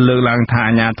ស៊ីវិលលើកឡើងថា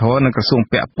អាជ្ញាធរនិងក្រសួង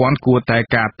ពាក់ព័ន្ធគួរតែ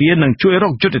ការពារនិងជួយរ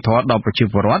កយុត្តិធម៌ដល់ប្រជា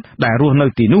ពលរដ្ឋដែលរស់នៅ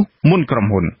ទីនោះមុនក្រុម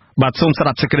ហ៊ុនបាទសូមស្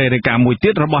ដាប់សេចក្តីរាយការណ៍មួយទៀ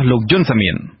តរបស់លោកយុនសា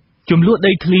មៀនចំនួន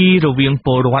ដីធ្លីរវាងព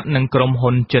លរដ្ឋនិងក្រុមហ៊ុ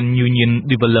នចិន Union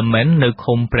Development នៅ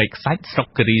ឃុំព្រែកខ្សាច់ស្រុក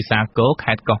គិរីសាគរ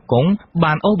ខេត្តកោះកុង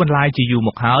បានអូសបន្លាយជាយូរម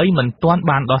កហើយមិនទាន់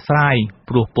បានដោះស្រាយ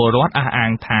ព្រោះពលរដ្ឋអះអា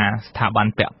ងថាស្ថាប័ន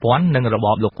ពាក់ព័ន្ធនិងរប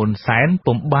បលោកហ៊ុនសែន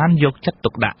ពុំបានយកចិត្ត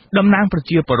ទុកដាក់តំណាងប្រ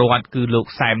ជាពលរដ្ឋគឺលោក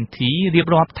សែមធីរៀប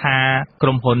រាប់ថាក្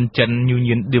រុមហ៊ុនចិន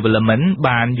Union Development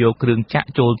បានយកគ្រឿងចាក់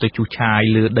ចូលទៅឈូសឆាយ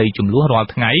លើដីចំនួនរាល់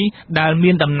ថ្ងៃដែល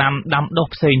មានដំណាំដាំដុះ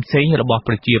ផ្សេងៗរបស់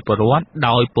ប្រជាពលរដ្ឋ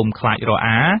ដោយពុំខ្លាចរ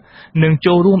អានិង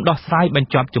ចូលរួមដោះស្រាយប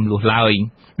ញ្ចប់ចំនួនឡើយ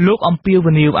លោកអំពាវ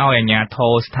នាវឲ្យអាជ្ញាធ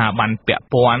រស្ថាប័នពាក់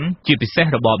ព័ន្ធជាពិសេស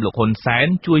របបលោកហ៊ុនសែន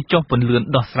ជួយចុះពន្លឿន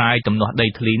ដោះស្រាយទំនាស់ដី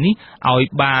ធ្លីនេះឲ្យ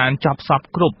បានចប់សព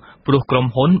គ្រប់ព្រោះក្រុម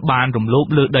ហ៊ុនបានរំលោភ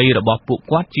លើដីរបស់ពួក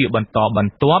គាត់ជាបន្តប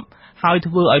ន្ទាប់ហើយ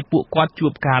ធ្វើឲ្យពួកគាត់ជួ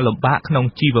បការលំបាកក្នុង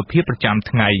ជីវភាពប្រចាំ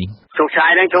ថ្ងៃជោគឆា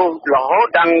យនឹងជួរហូត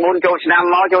ដល់មុនចូលឆ្នាំ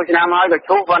ហើយក៏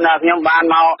ជួបប៉ុន្តែខ្ញុំបាន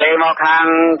មកខាង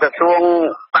ក្រសួង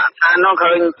បរិស្ថាននោះ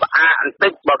ឃើញផ្អាកបន្តិ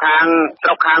ចបើខាងស្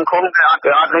រុកខាងឃុំគេអ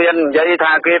ត់ហ៊ាននិយាយ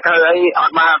ថាគេធ្វើអីអ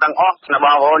ត់បានទាំងអស់បង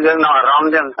ប្អូនយើងនៅអារម្ម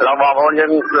ណ៍ចឹងឥឡូវបងប្អូនយើ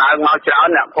ងឡើងមកច្រើន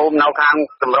អ្នកភូមិនៅខាង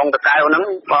តម្រងតកែវហ្នឹង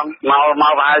បងម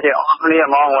កប្រហែលជាអស់គ្នា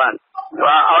ហ្មងបាទ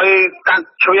ឲ្យកាត់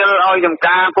ជ្រៀលឲ្យចំ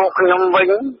ការពួកខ្ញុំវិញ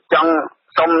ចង់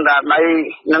សុំតែដី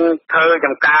នឹងធ្វើ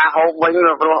ចំការហូបវិញ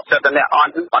ព្រោះចិត្តតែអ្នកអ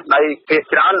ត់ដីគេ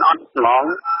ច្រើនអត់ហ្មង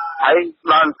ហើយ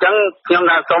ដល់អញ្ចឹងខ្ញុំ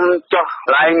ថាសូមចុះ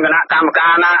ឡើងគណៈកម្មកា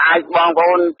រណាអាចបងប្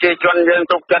អូនជាជនយើង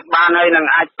ទុកចិត្តបានហើយនឹង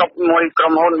អាចទុកមួយក្រុ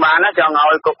មហ៊ុនបានណាចង់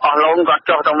ឲ្យគ្រប់អស់លោកគាត់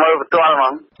ចុះទៅមើលផ្ទាល់ហ្ម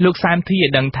ងលោកសែមធីឲ្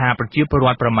យដឹងថាប្រជាពលរ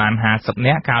ដ្ឋប្រមាណ50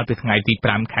នាក់កាលពីថ្ងៃទី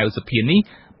5ខែសុភានេះ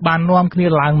បាននាំគ្នា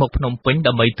ឡើងមកភ្នំពេញ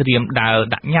ដើម្បីត្រៀមដើរ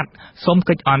ដាក់ញត្តិសូម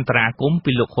កិច្ចអន្តរាគមន៍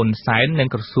ពីលោកហ៊ុនសែននិង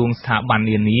ក្រសួងស្ថាប័ន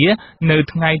នានានៅ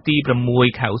ថ្ងៃទី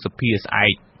6ខែឧសភាស្អែ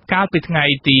កកាលពីថ្ងៃ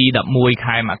ទី11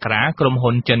ខែមករាក្រុម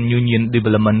ហ៊ុនចិន Union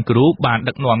Development Group បាន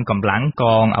ដឹកនាំកម្លាំងក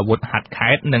ងអាវុធហត្ថ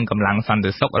ខេត្តនិងកម្លាំងសន្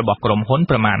តិសុខរបស់ក្រុមហ៊ុន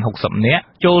ប្រមាណ60នាក់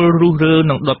ចូលរុះរើ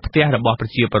និងដុតផ្ទះរបស់ប្រ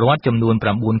ជាពលរដ្ឋចំនួន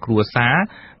9គ្រួសារ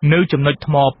នៅចំណុច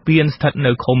ថ្មពានស្ថិត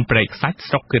នៅឃុំព្រែកខ្សាច់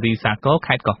ស្រុកគិរីសាគរ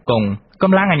ខេត្តកោះកុងក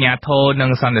ម្លាំងអាជ្ញាធរនិ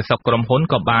ងសន្តិសុខក្រុមហ៊ុន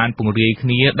ក៏បានពង្រាយគ្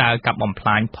នាដើរកាប់បំផ្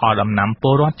លាញផលដំណាំព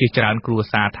លរដ្ឋជាច្រើនគ្រួ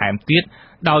សារថែមទៀត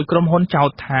ដោយក្រុមហ៊ុនចោទ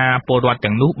ថាពលរដ្ឋ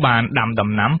ទាំងនោះបានដាំដំ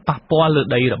ណាំប៉ះពាល់លើ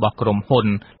ដីរបស់ក្រុមហ៊ុន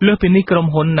លើសពីនេះក្រុម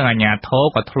ហ៊ុននិងអាជ្ញាធរ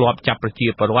ក៏ធ្លាប់ចាប់ប្រជា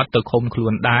ពលរដ្ឋទៅឃុំខ្លួ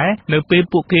នដែរនៅពេល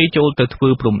ពួកគេចូលទៅធ្វើ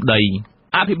ព្រំដី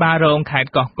អភិបាលរងខេត្ត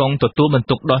កោះកុងទទួលបន្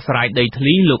ទុកដោះស្រាយដីធ្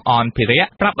លីលោកអនភិរៈ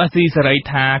ប្រាប់អាស៊ីសេរី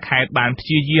ថាខេត្តបានព្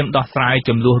យាយាមដោះស្រាយ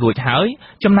ចំនួនរួចហើយ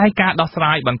ចំណែកការដោះស្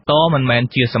រាយបន្តមិនមែន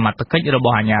ជាសមត្ថកិច្ចរប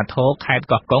ស់អាជ្ញាធរខេត្ត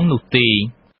កោះកុងនោះទេ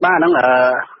បាទហ្នឹង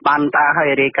បានតាឲ្យ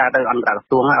រាយការណ៍ទៅអន្តរក្រ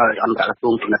សួងឲ្យអន្តរក្រសួ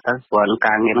ងពិនិត្យទៅព្រោះ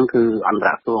ការងារហ្នឹងគឺអន្តរ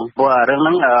ក្រសួងព្រោះរឿងហ្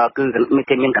នឹងគឺ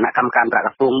គេមានគណៈកម្មការអន្តរក្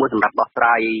រសួងមួយសម្រាប់ដោះស្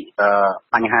រាយ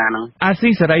បញ្ហាហ្នឹងអាស៊ី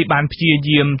សេរីបានព្យា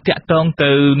យាមតាក់ទង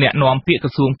ទៅអ្នកនាំពាក្យក្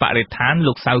រសួងបរិស្ថាន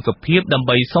លោកសៅសុភាពដើម្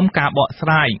បីសុំការបកស្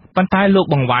រាយប៉ុន្តែលោក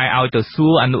បង្វែរឲ្យទៅសួ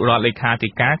រអនុរដ្ឋលេខាធិ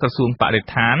ការក្រសួងបរិ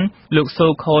ស្ថានលោកសូ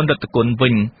ខូនរដ្ឋគុណវិ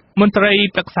ញមន្ត្រី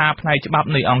ប្រឹក្សាផ្នែកច្បាប់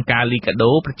នៃអង្គការលីកា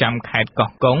ដូប្រចាំខេត្តកោះ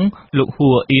កុងលោកហួ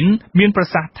រអ៊ីនមានប្រ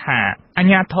សាសន៍ថា អា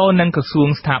ជ្ញាធរនិងក្រសួង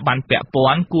ស្ថាប័នពាក់ព័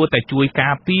ន្ធគួរតែជួយកា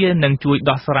រពារនិងជួយ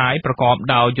ដោះស្រាយប្រកប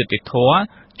ដោយយុត្តិធម៌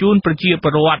ជូនប្រជាពល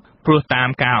រដ្ឋព្រោះតាម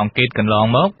ការអង្កេតកន្លង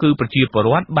មកគឺប្រជាពលរ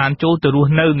ដ្ឋបានចូលទៅរ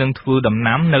ស់នៅនិងធ្វើដំ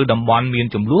ណាំនៅតំបន់មាន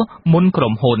ចំនួនមុនក្រុ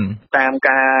មហ៊ុនតាម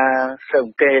ការស៊ើបអ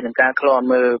ង្កេតនិងការឃ្លាំ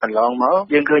មើលកន្លងមក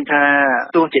យើងឃើញថា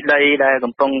ទោះជាដីដែល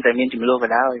កំពុងតែមានចំនួនក៏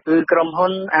ដោយគឺក្រុមហ៊ុ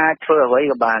នអាចធ្វើអ្វី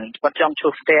ក៏បានគាត់ចង់ឈូ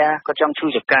សផ្ទះគាត់ចង់ឈូ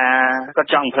សចកាគាត់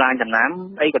ចង់ផ្លាញដំណាំ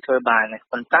អីក៏ធ្វើបានដែរ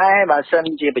ប៉ុន្តែបើសិន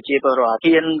ជាប្រជាពលរដ្ឋ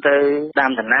ហ៊ានទៅ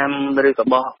ដាំដំណាំឬក៏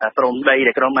បោះព្រំដី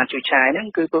ដែលក្រុមបានជួយឆាយហ្នឹង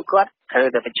គឺពួកគាត់ត្រូវ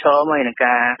តែប្រឈមហើយនឹង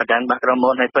ការបដិបត្តិក្រុម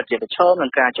ហ៊ុនឲ្យពិតជាប្រឈមនឹ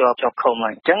ងការជាប់ឃុំហើ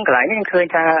យអញ្ចឹងកន្លែងនេះឃើញ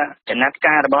ថាចំណាត់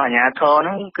ការរបស់អាជ្ញាធរហ្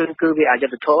នឹងគឺវាអយុ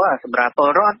ត្តិធម៌សម្រាប់ពល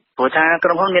រដ្ឋព្រោះថាក្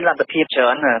រុមហ៊ុនមានលទ្ធភាពច្រើ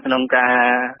នក្នុងការ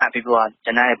អភិវឌ្ឍ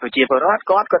ចំណែកប្រជាពលរដ្ឋ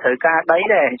គាត់ក៏ត្រូវការដី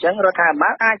ដែរអញ្ចឹងរដ្ឋាភិបា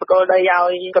លអាចបកគលដីឲ្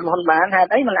យក្រុមហ៊ុនបានហេតុ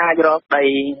អីមិនអាចរកដី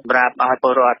សម្រាប់ឲ្យព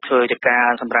លរដ្ឋធ្វើកិច្ចការ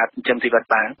សម្រាប់ចិញ្ចឹមជីវិត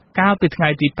បានកាលពីថ្ងៃ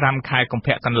ទី5ខែកុម្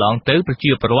ភៈកន្លងទៅប្រ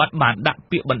ជាពលរដ្ឋបានដាក់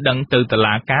ពាក្យបណ្ដឹងទៅតុ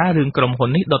លាការរឿងក្រុមហ៊ុន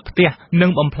នេះដុតផ្ទះនិ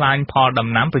ងបំផ្លាញផលដំ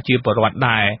ណាំប្រជាពលរដ្ឋ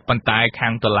ដែរប៉ុន្តែខា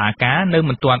ងតុលាការនៅ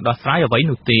មិនទាន់ដោះស្រាយអ្វី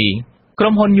នោះទេក្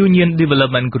រុមហ៊ុន Union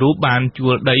Development Group បានជួ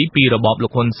លដីពីរបបលោ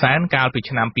កហ៊ុនសែនកាលពី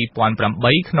ឆ្នាំ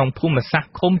2008ក្នុងភូមិសាស្ត្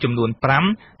រឃុំចំនួន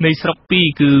5នៃស្រុក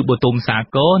2គឺបទុមសា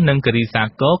គរនិងគិរីសា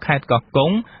គរខេត្តកោះកុ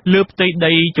ងលើផ្ទៃ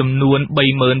ដីចំនួន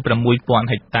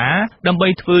 36,000 ហិកតាដើម្បី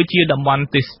ធ្វើជាតំបន់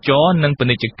ទេសចរណ៍និងពា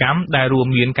ណិជ្ជកម្មដែលរួម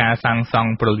មានការសាងស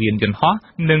ង់ព្រលានយន្តហោះ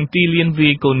និងទីលានវា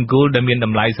យកូនហ្គោលដែលមានត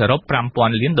ម្លៃសរុប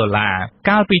$5,000 លាន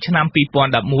កាលពីឆ្នាំ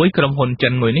2011ក្រុមហ៊ុនចិ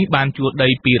នមួយនេះបានជួលដី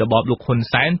ពីរបបលោកហ៊ុន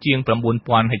សែនជាង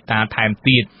 9,000 ហិកតាថែម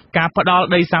ទៀតការផ្ដាល់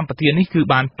ដីសម្បត្តិនេះគឺ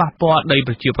បានប៉ះពាល់ដី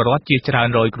ប្រជាពលរដ្ឋជាច្រើន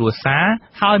រយគ្រួសារ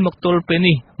ហើយមកទល់ពេល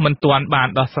នេះមិនទាន់បាន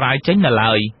ដោះស្រាយចេញនៅ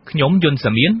ឡើយខ្ញុំយុន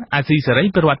សាមៀនអាស៊ីសេរី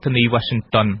ប្រធានាធិបតី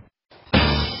Washington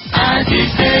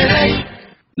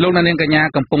លោកនាងកញ្ញា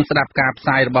កំពុងស្ដាប់ការផ្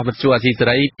សាយរបស់វិទ្យុអាស៊ីសេ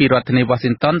រីពីរដ្ឋធានី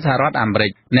Washington សហរដ្ឋអាមេរិ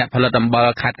កអ្នកផលិតអំបិល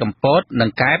ខេត្តកំពតនិ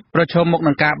ងកែបប្រឈមមុខ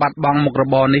នឹងការបាត់បង់មុខរ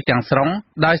បរនេះទាំងស្រុង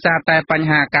ដោយសារតែបញ្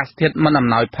ហាអាកាសធាតុមិនអំ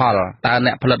ណោយផលតើអ្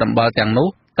នកផលិតអំបិលទាំងនោះ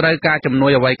ត្រូវការជំនួ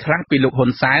យអ្វីខ្លះពីលោកហ៊ុ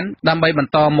នសែនដើម្បីប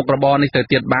ន្តមុខរបរនេះទៅ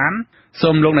ទៀតបានសូ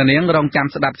មលោកអ្នកនាងរងចាំ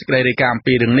ស្ដាប់សេចក្តីរាយការណ៍អំ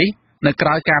ពីរឿងនេះនៅក្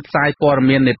រៅការផ្សាយព័ត៌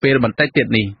មាននាពេលបន្តិចទៀត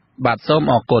នេះបាទសូម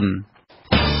អរគុណ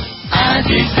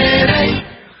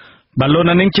បាឡូ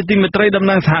ណានីងជាទីមេត្រីតំ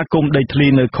ណាងសហគមន៍ដីធ្លី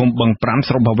នៅឃុំបឹង5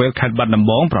ស្រុកបាវែលខេត្តបាត់ដំ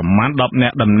បងប្រមាណ10នា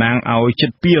ក់តំណាងឲ្យជិ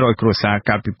ត200គ្រួសារ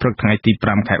កាលពីព្រឹកថ្ងៃទី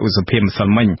5ខែឧសភាម្សិល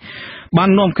មិញបាន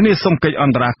នាំគ្នាសុំកិច្ចអ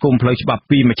ន្តរាគមន៍ផ្លូវច្បាប់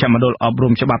ពីមជ្ឈមណ្ឌលអប់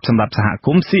រំច្បាប់សម្រាប់សហគ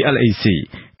មន៍ CLAC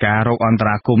ការរកអន្ត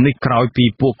រាគមន៍នេះក្រោយពី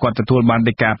ពួកគាត់ទទួលបាន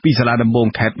ដីកាពីសាលាដំបង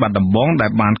ខេត្តបាត់ដំបងដែ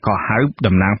លបានកោះហៅ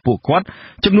តំណាងពួកគាត់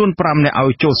ចំនួន5នាក់ឲ្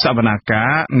យចូលសវនាកា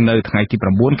រនៅថ្ងៃទី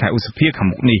9ខែឧសភាខាង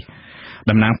មុខនេះ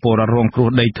តំណាងពលរដ្ឋរងគ្រោះ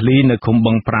ដីធ្លីនៅឃុំ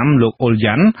បឹង5លោកអ៊ុល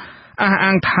យ៉ាន់អះ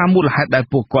អាងថាមូលហេតុដែល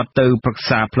ពួកគាត់ទៅប្រឹក្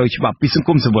សាផ្លូវច្បាប់ពីសង្គ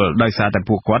មស៊ីវិលដោយសារតែ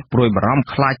ពួកគាត់ព្រួយបារម្ភ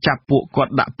ខ្លាចចាប់ពួកគា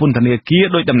ត់ដាក់ពន្ធនាគារ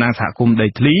ដោយតំណាងសហគមន៍ដី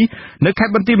ធ្លីនៅខេត្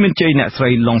តបន្ទាយមានជ័យអ្នកស្រី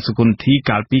ឡុងសុគន្ធី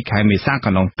កាលពីខែមេសាក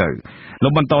ន្លងទៅលោ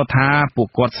កបន្តថាពួក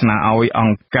គាត់ស្នើឲ្យអ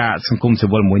ង្គការសង្គមស៊ី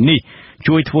វិលមួយនេះ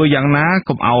ជួយធ្វើយ៉ាងណា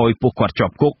កុំឲ្យពួកគាត់ជា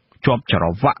ប់គុកជាប់ចរ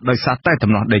វ៉ាក់ដោយសារតែ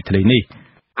ដំណោះដីធ្លីនេះ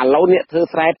ឥឡូវអ្នកធ្វើ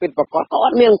ស្រែពិតប្រកបក៏អ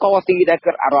ត់មានអង្គស៊ីដែល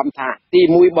គិតអារម្មណ៍ថាទី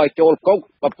1បើចូលគុក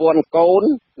ប្រពន្ធកូន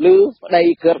ឬប្តី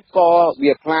គិតក៏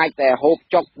វាខ្លាចតែហូប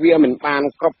ចុកវាមិនបាន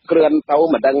គ្រប់គ្រាន់ទៅ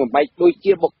មិនដឹងមិនបាច់ដូច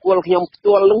ជាបុគ្គលខ្ញុំផ្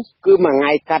ទាល់នោះគឺមួយថ្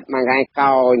ងៃកាត់មួយថ្ងៃ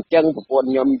កោអញ្ចឹងប្រពន្ធ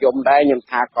ខ្ញុំយំដែរខ្ញុំ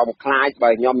ថាកុំខ្លាចបើ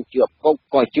ខ្ញុំជាប់គុក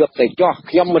ក៏ជាប់ទៅចោះ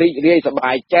ខ្ញុំរីករាយសប្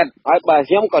បាយចិត្តហើយបើ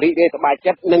ខ្ញុំក៏រីករាយសប្បាយ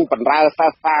ចិត្តនឹងបណ្ដើសា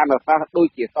សនានៅសាសដូច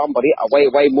ជាសម្ភារៈអ្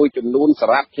វីមួយចំនួនស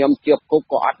ម្រាប់ខ្ញុំជាប់គុក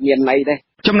ក៏អត់មានន័យដែរ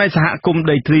ចំណែកសហគមន៍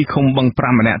ដីធ្លីឃុំបឹង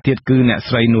5ម្នាក់ទៀតគឺអ្នក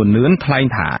ស្រីនួននឿនថ្លែង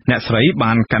ថាអ្នកស្រី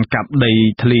បានកាន់កាប់ដី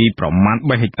ធ្លីប្រមាណ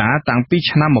3ហិកតាតាំងពី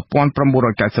ឆ្នាំ1999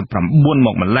ម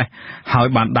កម្លេះហើយ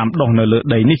បានដាំដុះនៅលើ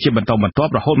ដីនេះជាបន្តបន្ទា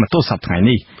ប់រហូតមកទល់សប្តាហ៍ថ្ងៃ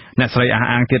នេះអ្នកស្រីអះ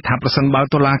អាងទៀតថាប្រសិនបើ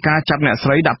តុលាការចាប់អ្នកស្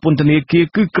រីដាក់ពន្ធនាគារ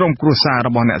គឺក្រុមគ្រួសាររ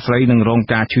បស់អ្នកស្រីនឹងរង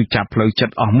ការឈឺចាប់ផ្លូវចិត្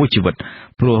តអស់មួយជីវិត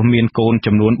ព្រោះមានកូន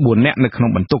ចំនួន4នាក់នៅក្នុង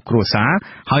បន្ទុកគ្រួសារ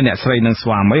ហើយអ្នកស្រីនិងស្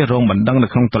វាមីរងបណ្ដឹងនៅ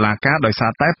ក្នុងតុលាការដោយសា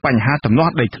រតែបញ្ហាទំនា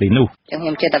ស់ដីធ្លីនោះខ្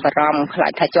ញុំចិត្តតែបារម្ភខ្លា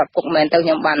ចថាជាប់គុកមែនទៅខ្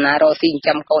ញុំបានណារកស៊ីចិញ្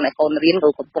ចឹមកូនឲ្យកូនរៀនឬ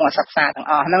កំពុងសិក្សាទាំង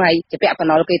អស់ហ្នឹងហើយជាពាក់បំ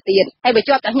ណុលគេទៀតហើយបើ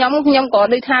ជាប់តែខ្ញុំក៏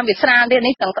ដូចថាវាស្រាលទៀត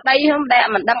នេះទាំងក្តីខ្ញុំដែល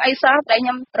មិនដឹងអីសោះតែខ្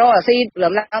ញុំរកអាស៊ី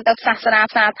លំឡើងទៅផ្សះស្រា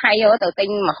ផ្សារថៃទៅទិញ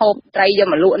ម្ហូបត្រីយក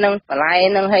មកលក់ហ្នឹងបន្លែ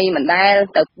ហ្នឹងហើយមិនដែល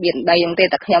ទៅបៀនដីហ្នឹងទេ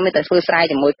តែខ្ញុំទៅធ្វើស្រែ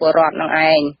ជាមួយពលរដ្ឋហ្នឹង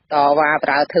ឯងតវ៉ាប្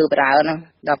រើហ្នឹង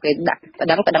ដល់គេដាក់ប្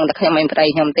តឹងតែខ្ញុំមិនប្រៃ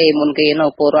ខ្ញុំទេមុនគេនៅ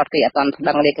ពលរដ្ឋគេអត់ទាន់ប្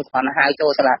តឹងទេគេគ្រាន់តែហៅចូ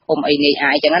លសាលាឃុំអីនេះ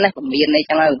អាយចឹងណាពមៀនអី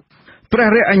ចឹងទៅព្រះ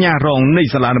រាជអាជ្ញារងនៃ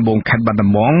សាលាដំបងខេត្តបាត់ដំ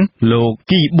បងលោក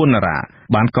គីប៊ុនរ៉ា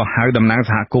បានកោះហៅតំណាង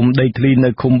សហគមន៍ដីធ្លីនៅ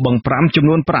ឃុំបឹង5ចំ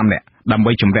នួន5នាក់ដើម្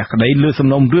បីជំរះក្តីលើសំ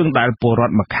ណុំរឿងដែលពលរ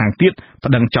ដ្ឋម្ខាងទៀត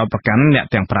ប្តឹងចោទប្រកាន់អ្នក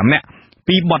ទាំង5នាក់ពី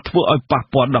ពីបទធ្វើឲ្យប៉ះ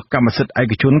ពាល់ដល់កម្មសិទ្ធិឯ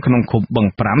កជនក្នុងឃុំបឹង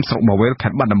5ស្រុកបាវែលខេ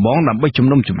ត្តបាត់ដំបងដើម្បីជំ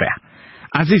នុំជម្រះ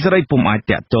អាស៊ីសេរីពុំអាច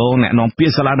តាក់ទងអ្នកនាំពា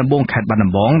ក្យសាលាដំបងខេត្តបាត់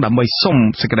ដំបងដើម្បីសុំ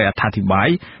សេចក្តីអត្ថាធិប្បាយ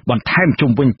បន្ថែម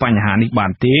ជុំវិញបញ្ហានេះបា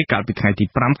នទេកាលពីថ្ងៃទី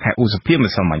5ខែឧសភា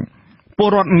ម្សិលមិញពល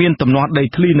រដ្ឋមានទំនាស់ដី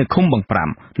ធ្លីនៅឃុំបឹង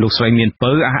5លោកស្រីមាន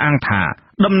ពៅអះអាងថា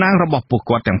តំណាងរបស់ពួក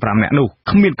គាត់ទាំង5នាក់នោះ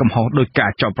គ្មានកំហុសដោយកា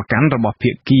រចោទប្រកាន់របស់ភា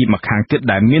គីម្ខាងទៀត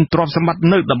ដែលមានទ្រព្យសម្បត្តិ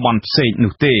នៅតំបន់ផ្សេង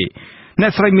នោះទេអ្ន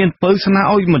កស្រីមានពៅស្នើ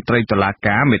ឲ្យមន្ត្រីតុលា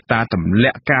ការមេត្តាទម្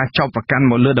លាក់ការចោទប្រកាន់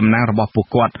មកលើតំណាងរបស់ពួក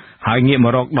គាត់ហើយងាកម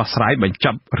ករកដោះស្រាយបញ្ច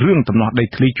ប់រឿងទំនាស់ដី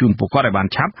ធ្លីជូនពួកគាត់ឲ្យបាន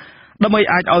ឆាប់ដើម្បី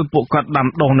អាចឲ្យពួកគាត់ដាំ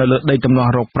ដុះនៅលើដីទំនា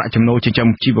ស់រកប្រាក់ចំណូលចិញ្ចឹម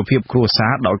ជីវភាពគ្រួសា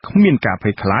រដោយគ្មានការភ័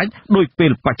យខ្លាចដោយពេ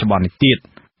លបច្ចុប្បន្ននេះទៀត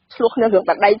ឆ្លោះគ្នារឿង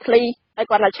ដីធ្លីហើយ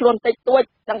គាត់ថាឆ្លួនតិចតួច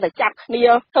ដឹងតែចាប់គ្នា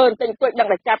ធ្វើតិចតួចដឹង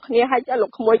តែចាប់គ្នាហើយចុះលោ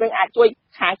កក្មួយវិញអាចជួយ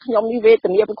ខាងខ្ញុំនេះវេទ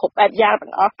នាគ្រប់បែបយ៉ាង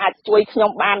ទាំងអស់អាចជួយខ្ញុំ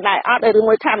បានដែរអត់ឬ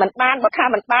មួយថាមិនបានបើថា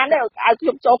មិនបានទេឲ្យខ្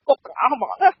ញុំចូលគុកទាំងអស់ហ្ម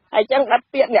ងហើយចឹងដាក់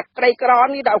ពាក្យអ្នកក្រីក្រ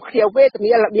នេះដល់គ្នាវេទ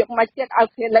នារបៀបមិនទៀតឲ្យ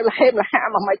គ្នានៅលហេមលហា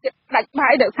មកមិនទៀតដាច់បា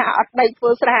យដោយថាអត់ដីធ្វើ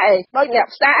ស្រែដូចអ្នក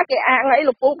ផ្សារគេអាងអី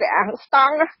លោកពូគេអាងស្ត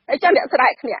ង់ហើយចឹងអ្នកស្រែ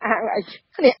គ្នាអាងអី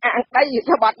គ្នាអាងដី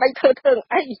ថាបាត់ដីធ្វើ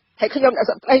អីហើយខ្ញុំអ្នក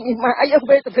ស្ត្រីនេះមកអី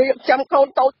វេទនាចាំកូន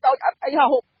តូចអត់អី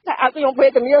ហោតែឲ្យខ្ញុំវេ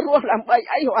ទនារស់ដើម្បី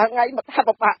អីរាល់ថ្ងៃមកថាប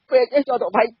បាក់ពេកចូលទៅ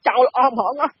ឲ្យចោលអស់ហ្ម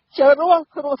ងជឿរស់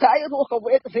គ្រូស្រីរស់ក៏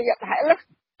វេទនាដែរ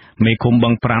មេឃុំបឹ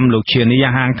ង5លោកជានី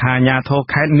ហាងថាអាញាធរ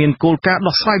ខេត្តមានគោលការណ៍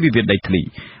ដោះស្រាយវិវាទដីធ្លី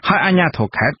ហើយអាញាធរ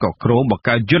ខេត្តក៏គ្រោងបង្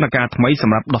កើតយន្តការថ្មីស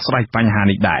ម្រាប់ដោះស្រាយបញ្ហា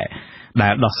នេះដែរដែ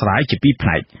លដោះស្រាយជាពីរផ្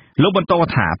នែកលោកបន្ត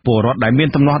ថាពលរដ្ឋដែលមាន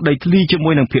ទំនាស់ដីធ្លីជា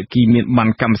មួយនឹងភាគីមានបាន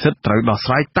កម្មសិទ្ធិត្រូវដោះ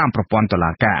ស្រាយតាមប្រព័ន្ធតុ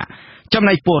លាការចំ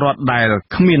ណែកពលរដ្ឋដែល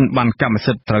គ្មានបានកម្ម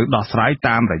សិទ្ធិត្រូវដោះស្រាយ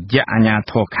តាមរយៈអាជ្ញា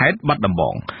ធរខេត្តបាត់ដំប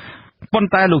ងប៉ុន្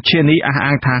តែលោកជានីអះ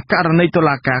អាងថាករណីតុ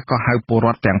លាការក៏ហៅពលរ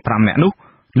ដ្ឋទាំង5នាក់នោះ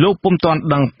លោកពុំទាន់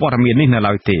ដឹងព័ត៌មាននេះនៅ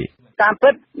ឡើយទេតាមពិ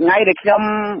តថ្ងៃដែលខ្ញុំ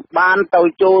បានទៅ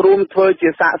ចូលរួមធ្វើជា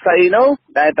សាក្សីនោះ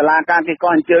ដែលតុលាការគេក៏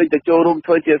អញ្ជើញទៅចូលរួម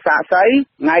ធ្វើជាសាក្សី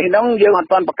ថ្ងៃនោះយើងអត់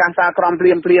ទាន់ប្រកាសសារក្រមភ្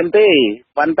លាមទេ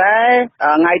ប៉ុន្តែ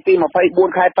ថ្ងៃទី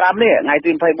24ខែ5នេះថ្ងៃ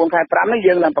ទី24ខែ5នេះ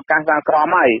យើងនឹងប្រកាសសារក្រម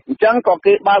ហើយអញ្ចឹងក៏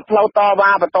គេបើកផ្លូវត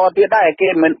វ៉ាបន្តទៀតដែរគេ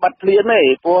មិនបិទភ្លាមទេ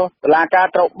ព្រោះតុលាការ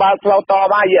ត្រូវបើកផ្លូវត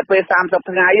វ៉ារយៈពេល30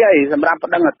ថ្ងៃហើយសម្រាប់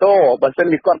ប្តឹងអតោបើសិន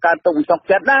ជាគាត់កើតទុកមិនសុខ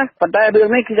ចិត្តណាប៉ុន្តែរឿង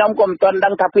នេះខ្ញុំក៏មិនទាន់ដឹ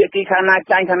ងថាភាគីខាងណា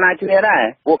ចាញ់ខាងណាឈ្នះដែរ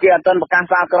ពួកគេអត់ទាន់ប្រកាស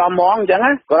សារក្រមហ្មងអញ្ចឹង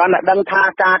ណាគ្រាន់តែដឹងថា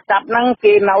ការកាប់ហ្នឹង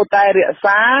គេនៅតែរក្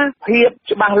សាភាព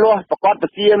ច្បាស់លាស់ប្រកបវិ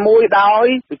ជ្ជាមួយដោយ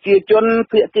ប្រជាជន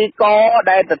ភាគីក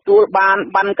ដែលទទួលបាន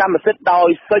កម្មសិទ្ធិដោយ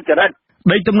សុចរិត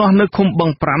ដីទំនាស់នៅឃុំបឹ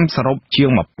ង5សរុបជាង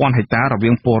 1000 ហិកតារវា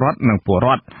ងពលរដ្ឋនិងពលរ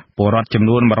ដ្ឋចំ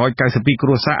នួន192គ្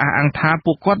រួសារអះអាងថា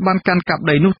ពួកគាត់បានកាន់កាប់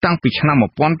ដីនោះតាំងពីឆ្នាំ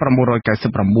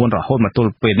1999រហូតមកទ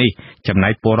ល់ពេលនេះចំណែ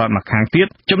កពលរដ្ឋម្ខាងទៀត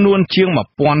ចំនួនជាង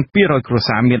1200គ្រួ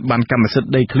សារមានបានកម្មសិទ្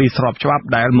ធិដីធ្លីស្របច្បាប់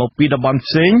ដែលមកពីតំបន់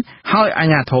ផ្សេងហើយអា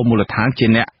ជ្ញាធរមូលដ្ឋានជា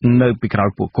អ្នកនៅពីក្រោយ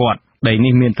ពួកគាត់ដី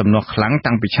នេះមានទំនាស់ខ្លាំង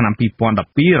តាំងពីឆ្នាំ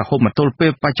2012រហូតមកទល់ពេ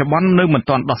លបច្ចុប្បន្ននៅមិន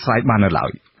ទាន់ដោះស្រាយបាននៅឡើ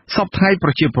យសពថ្ងៃប្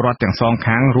រជាពលរដ្ឋទាំងសង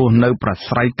ខាងរស់នៅប្រ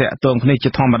ស្រ័យតាក់ទងគ្នាជា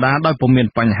ធម្មតាដោយពុំមាន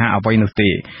បញ្ហាអ្វីនោះទេ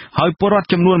ហើយពលរដ្ឋ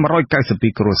ចំនួន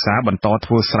192គ្រួសារបន្ត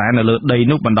ធ្វើស្រែនៅលើដី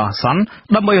នោះបណ្ដោះអាសន្ន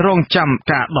ដើម្បីរងចាំ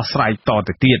ការដោះស្រាយត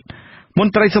ទៅទៀតម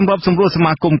ន្ត្រីសម្របសម្រួលស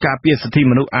មាគមការពារសិទ្ធិ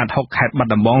មនុស្សអាត6ខេត្តបា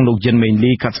ត់ដំបងលោកយិនមេង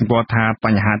លីកាត់សម្គាល់ថាប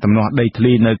ញ្ហាទំនាស់ដីធ្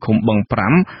លីនៅឃុំបឹង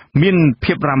5មាន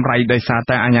ភាពរ៉ាំរ៉ៃដោយសារ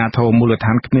តែអាជ្ញាធរមូលដ្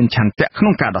ឋានគ្មានឆន្ទៈក្នុ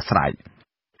ងការដោះស្រាយ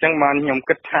ចឹងបានខ្ញុំ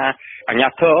គិតថាអាជ្ញា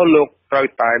ធរលោកត្រូវ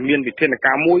តែមានវិធាន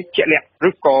ការមួយជាក់លាក់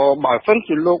ឬក៏បើសិន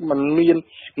ជាលោកមិន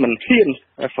ហ៊ាន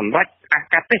សម្រេចអា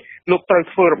កាត់ទេលោកត្រូវ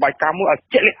ធ្វើរបាយការណ៍មួយឲ្យ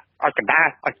ជាក់លាក់ឲ្យកណ្ដាល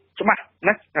ឲ្យច្បាស់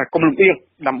ណាកុំលំអៀង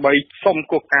ដើម្បីសុំ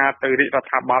គោលការណ៍ទៅរាជរដ្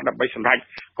ឋាភិបាលដើម្បីសម្រេច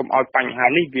កុំឲ្យបញ្ហា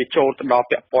នេះវាចូលទៅដល់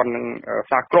ពាក់ព័ន្ធនឹង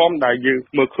សារក្រមដែលយើង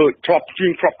មើលឃើញធ្លាប់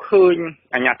ឃើញ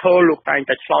អាជ្ញាធរលោកតែង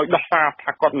តែឆ្លើយដោះសារ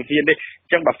ថាគាត់មិនហ៊ានទេអ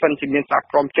ញ្ចឹងបើសិនជាមានសារ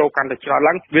ក្រមចូលកាន់តែច្រើន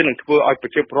ឡើងវានឹងធ្វើឲ្យប្រ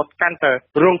ជាពលរដ្ឋកាន់តែ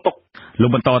រងទុក្ខលោក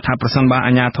បន្តថាប្រសិនបើ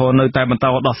អាជ្ញាធរនៅតែបន្ត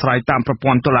ដោះស្រាយតាមប្រ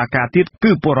ព័ន្ធតុលាការទៀត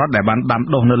គឺពលរដ្ឋដែលបានដាំ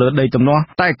ដុះនៅលើដីទំនាស់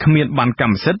តែគ្មានបានក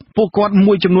ម្មសិទ្ធិពួកគាត់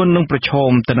មួយចំនួននឹងប្រឈម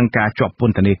ទៅនឹងការជាប់ព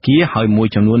ន្ធនាគារហើយមួយ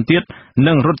ចំនួនទៀត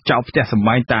នឹងរត់ចោលផ្ទះសម្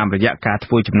បែងតាមរយៈការធ្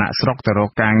វើចំណាក់ស្រុកទៅរក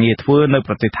ការងារធ្វើនៅ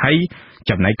ប្រទេសថៃ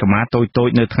ចំណែកកុមារតូច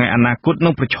ៗនៅថ្ងៃអនាគតនឹ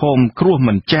ងប្រឈមគ្រោះ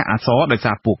មិនចេះអក្សរដោយ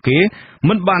សារពួកគេ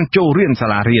មិនបានចូលរៀនសា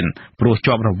លារៀនព្រោះ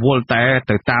ជាប់រវល់តែ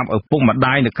ទៅតាមឪពុកម្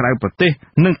ដាយនៅក្រៅប្រទេស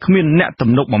និងគ្មានអ្នកទំ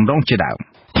នុកបម្រុងជាដើម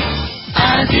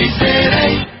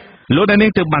លោកអ្នកនា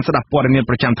ងទើបបានស្ដាប់ព័ត៌មាន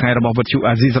ប្រចាំថ្ងៃរបស់វិទ្យុ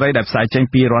អាស៊ីសេរីដែលផ្សាយចេញ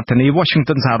ពីរដ្ឋធានី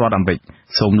Washington សហរដ្ឋអាមេរិក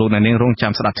សូមលោកអ្នកនាងរង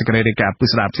ចាំស្ដាប់សេចក្តីរាយការណ៍ពិ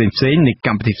ស្ដារផ្សេងៗនៃក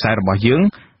ម្មវិធីផ្សាយរបស់យើង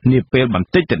នាពេលបន្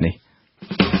តិចទៀតនេះ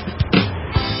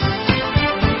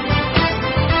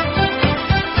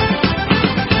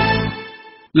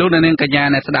លោកអ្នកនាងកញ្ញា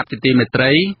អ្នកស្ដាប់ជាទីមេត្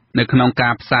រីនៅក្នុងកា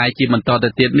រផ្សាយជាបន្តទៅ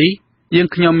ទៀតនេះយើង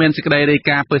ខ្ញុំមានសេចក្តីរាយ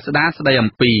ការណ៍ពិស្ដារស្ដីអំ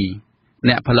ពី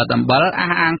អ្នកផលិតអំបិល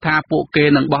អះអាងថាពួកគេ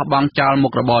នឹងបោះបង់ចោលមុ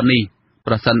ខរបរនេះ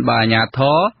ប្រសិនបើអាជ្ញាធ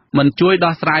រមិនជួយ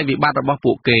ដោះស្រាយវិបត្តិរបស់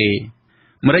ពួកគេ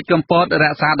ម្រេចកំពតរ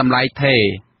ក្សាតម្លៃថេរ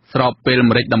ស្របពេល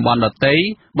ម្រេចតំបន់ដទៃ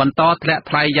បន្តធ្លាក់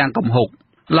ថ្លៃយ៉ាងគំហុក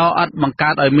ឡអិតបង្កើ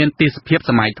តឲ្យមានទេសភាព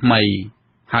សម័យថ្មី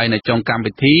ហើយនៅចុងកម្ម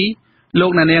វិធីលោ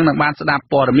កអ្នកនាងនឹងបានស្ដាប់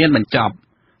ព័ត៌មានបញ្ចប់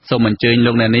សូមអញ្ជើញ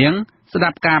លោកអ្នកនាងស្ដា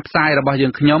ប់ការផ្សាយរបស់យើ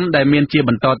ងខ្ញុំដែលមានជាប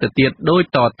ន្តទៅទៀតដូច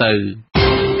តទៅ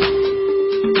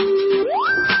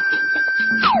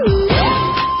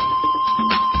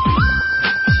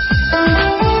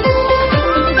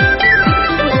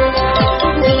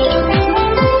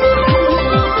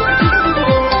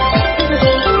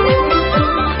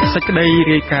សេចក្តី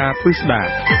រាយការណ៍ពិស្ដា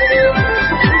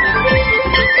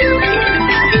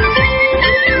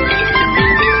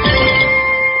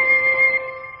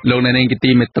លោកអ្នកនាងជា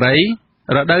ទីមេត្រី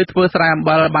រដូវធ្វើស្រែអំ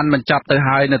បិលបានបញ្ចប់ទៅ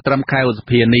ហើយនៅត្រឹមខែឧស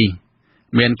ភានេះ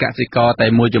មានកសិករតែ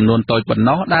មួយចំនួនតូចប៉ុណ្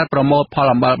ណោះដែលប្រមូលផល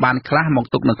អំបិលបានខ្លះមក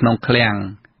ទុកនៅក្នុងឃ្លាំង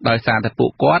ដោយសារតែពួ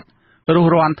កគាត់រុះ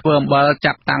រាន់ធ្វើអំបិល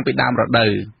ចាប់តាំងពីដើមរដូ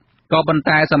វក៏ប៉ុន្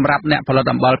តែសម្រាប់អ្នកផលិត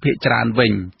អំបិលភាគច្រើនវិ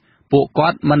ញពួកគា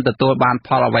ត់មិនទទួលបានផ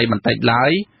លអ្វីបន្តិចឡើ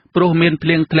យព្រោះមានភ្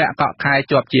លៀងធ្លាក់កក់ខែ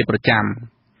ជាប់ជាប្រចាំ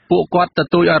ពួកគាត់ទ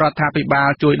ទូចឲ្យរដ្ឋាភិបាល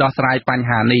ជួយដោះស្រាយបញ្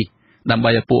ហានេះដើម្បី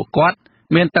ឲ្យពួកគាត់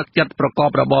មានទឹកចិត្តប្រកប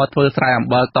របរធ្វើស្រែអំ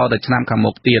បិលតទៅឆ្នាំខាង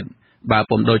មុខទៀតបើ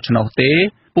ពុំដូច្នោះទេ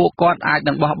ពួកគាត់អាច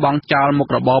នឹងបោះបង់ចោលមុខ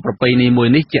របរប្រពៃណីមួយ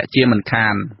នេះជាជាមិនខា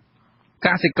នក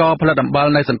សិករផលិតអំបិល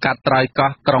នៅសង្កាត់ត្រើយ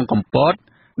កោះក្រុងកំពត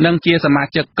និងជាសមា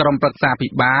ជិកក្រុមប្រឹក្សាភិ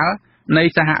បាលនៃ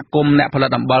សហគមន៍អ្នកផលិ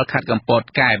តអំបិលខេត្តកំពត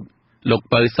កែបលោក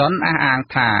ពៅសុនអះអាង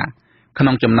ថាក្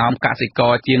នុងចំណោមកសិក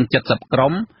រជាង70ក្រុ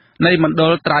មនៃមណ្ឌ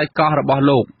លត្រើយកោះរបស់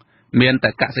លោកមានតែ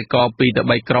កសិករ2ទៅ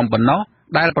3ក្រុមប៉ុណ្ណោះ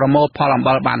ដែលប្រមូលផលអំ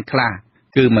បិលបានខ្លះ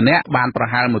គឺម្នាក់បានប្រ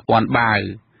ហែល1000បាវ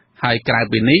ហើយក្រៅ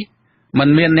ពីនេះមិន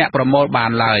មានអ្នកប្រមូលបា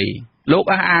នឡើយលោក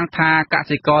អះអាងថាក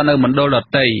សិករនៅមណ្ឌលដ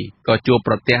ទៃក៏ជួប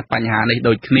ប្រទះបញ្ហានេះ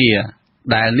ដូចគ្នា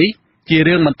ដែលនេះជា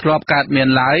រឿងមិនធ្លាប់កើតមាន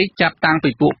ឡើយចាប់តាំងពី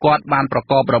ពួកគាត់បានប្រ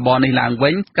កបរបរនេះឡើងវិ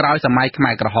ញក្រោយសម័យខ្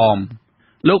មែរក្រហម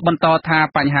លោកបន្តថា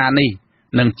បញ្ហានេះ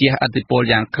នឹងជះឥទ្ធិពល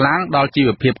យ៉ាងខ្លាំងដល់ជីវ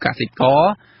ភាពកសិករ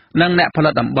និងអ្នកផ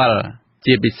លិតអំបិល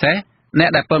ជាពិសេសអ្នក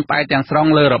ដែលពឹងផ្អែកទាំងស្រុង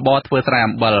លើរបរធ្វើស្រែ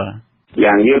អំបិល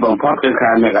យ៉ាងយឺតបំផុតគឺ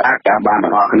ខែមករាចាប់បាន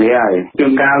ទាំងអស់គ្នាហើយជួ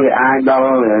នកាលវាអាចដល់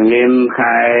មាន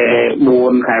ខែ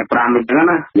4ខែ5អញ្ចឹង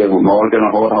ណាយើងប្រមូលទៅរ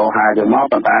ហូតហោហាទៅមក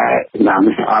ប៉ុន្តែឆ្នាំ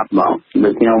នេះអត់មកដូ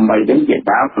ចខ្ញុំបីចឹងជា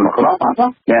ដើមក្នុងក្របអត់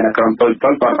ទេតែក្រុមតូចគា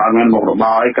ត់អត់មានមុខរប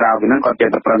រអីក្រៅពីហ្នឹងគាត់ចិ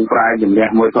ត្តតែប្រឹងប្រែងជំនះ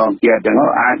មួយធម្មជាតិអញ្ចឹង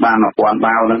អាចបាន1000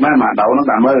បាវហ្នឹងដែរមកដៅហ្នឹង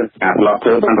តាមមើលអាធ្លាប់ធ្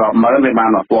វើបានរាប់ម៉ឺនវាបាន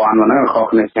1000ហ្នឹងខុស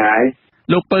គ្នាឆ្ងាយ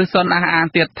លោកពៅសុនអះអាង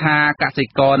ទៀតថាកសិ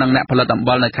ករនិងអ្នកផលិតអំ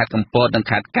បិលនៅខេត្តកំពតនិង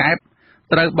ខេត្តកែប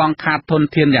ត្រូវបង់ខាតធន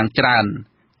ធានយ៉ាងច្រើន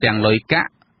ទាំងលុយកាក់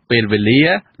ពេលវេលា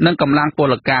និងកម្លាំងព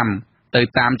លកម្មទៅ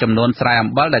តាមចំនួនស្រែអំ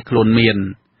បិលដែលខ្លួនមាន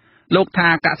លោកថា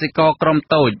កសិករក្រុម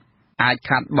តូចអាច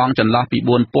ខាតបង់ចន្លោះពី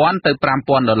$4000ទៅ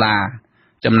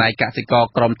$5000ចំណែកកសិករ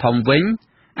ក្រុមធំវិញ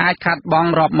អាចខាតបង់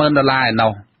រាប់ម៉ឺនដុល្លារឯ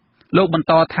ណោះលោកបន្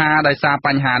តថាដោយសារប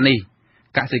ញ្ហានេះ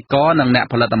កសិករនិងអ្នក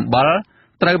ផលិតអំបិល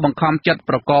ត្រូវបង្ខំចិត្ត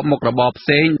ប្រកបមុខរបរផ្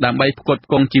សេងដើម្បីផ្គត់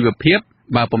ផ្គង់ជីវភាព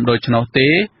បើពុំដូច្នោះទេ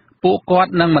ពួកគា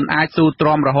ត់នឹងមិនអាចស៊ូទ្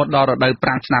រាំរហូតដល់រដូវប្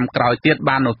រាំងឆ្នាំក្រោយទៀត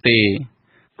បាននោះទេ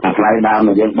ថ្លៃដើម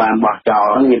ដែលយើងបានបោះចោល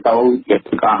ហ្នឹងវាទៅចិត្ត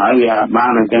កោះហើយវាបា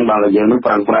នអញ្ចឹងដល់យើងនឹង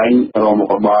ប្រឹងប្រែងរកមុ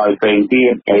ខរបរឲ្យផ្សេងទៀ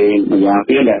តហើយម្យ៉ាង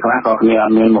ទៀតអ្នកខ្លះក៏គ្នាអ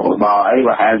ត់មានមុខរបរអី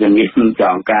ប្រហែលជាមានច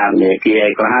ងការនេះគេ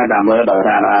អីខ្លះតាមមើលដល់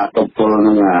ថាទប់ទល់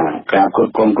នឹងការគ្រ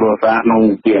ប់គ្រងគ្រួសារក្នុង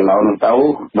ជាឡូវនោះទៅ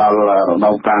ដល់រ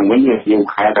ដូវប្រាំងវិញវាយូរ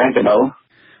ខែដែរទៅដល់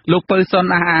លោកពៅសុន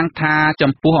អះអាងថា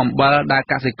ចំពោះអំបិលដែល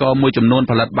កសិករមួយចំនួន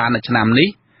ផលិតបាននៅឆ្នាំនេះ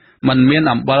มันមាន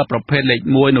អំបិលប្រភេទលេខ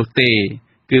1នោះទេ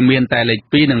គឺមានតែលេខ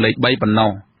2និងលេខ3ប៉ុណ្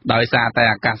ណោះដោយសារតែ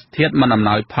អាកាសធាតុមិនអំ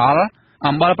ណោយផល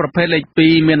អំបិលប្រភេទលេខ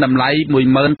2មានតម្លៃ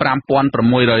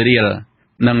15600រៀល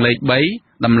និងលេខ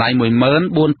3តម្លៃ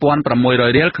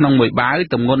14600រៀលក្នុងមួយបាវ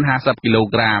ទម្ងន់50គីឡូ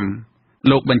ក្រាម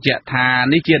លោកបញ្ជាក់ថា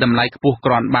នេះជាតម្លៃខ្ពស់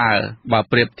គ្រាន់បើ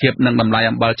ប្រៀបធៀបនឹងតម្លៃ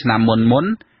អំបិលឆ្នាំមុន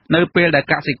នៅពេលដែល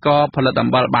កសិករផលិតអំ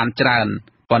បិលបានច្រើន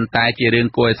ប៉ុន្តែជារឿង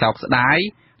គួរឲ្យសោកស្ដាយ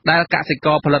ដែលកសិក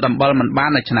រផលិតអំបិលមិនបា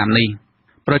ននៅឆ្នាំនេះ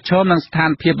ប្រឈមនឹងស្ថាន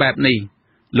ភាពបែបនេះ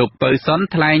លោកពៅសុន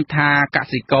ថ្លែងថាក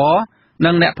សិករ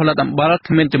និងអ្នកផលិតអំបិល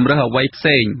គ្មានជំរើសអ្វីផ្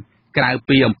សេងក្រៅ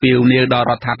ពីអំពាវនាវដល់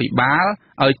រដ្ឋាភិបាល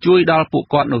ឲ្យជួយដល់ពួក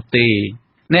គាត់នោះទេ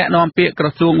អ្នកនាំពាក្យក្រ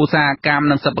សួងឧស្សាហកម្ម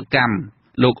និងសិប្បកម្ម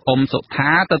លោកអ៊ុំសុ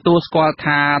ថាទទួលស្គាល់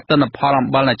ថាទិន្នផលអំ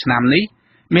បិលនៅឆ្នាំនេះ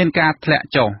មានការធ្លាក់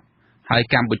ចុះហើយ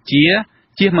កម្ពុជា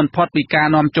ជៀសមិនផុតពីការ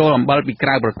នាំចូលអំបិលពីក្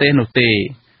រៅប្រទេសនោះទេ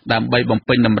ដើម្បីបំ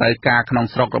ពេញតម្រូវការក្នុង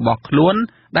ស្រុករបស់ខ្លួន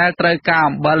ដែលត្រូវការ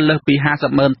អំបិលលើសពី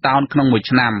50,000 តោនក្នុងមួយ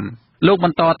ឆ្នាំលោកប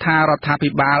ន្តថារដ្ឋាភិ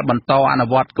បាលបន្តអនុ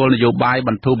វត្តគោលនយោបាយប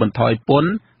ន្ធូរបន្ថយពន្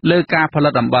ធលើការផលិ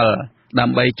តអំបិលដើ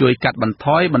ម្បីជួយកាត់បន្ថ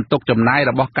យបន្ទុកចំណាយ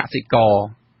របស់កសិករ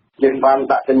យើងបាន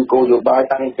ដាក់ចេញគោលនយោបាយ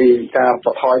តាំងពីការប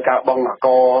ថយការបង់អក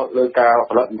លើការ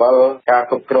ផលិតអំបិលការ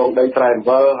គ្រប់គ្រងដីស្រែអំ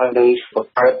បិលហើយនឹងប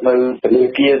ង្កើតនៅធនា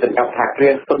គារសម្រាប់សហគ្រា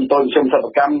សទុនតូចមធ្យមសិប្ប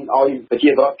កម្មឲ្យប្រជា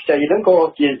ពលរដ្ឋខ្ចីហ្នឹងក៏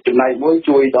ជាចំណែកមួយ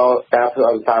ជួយដល់ការធ្វើ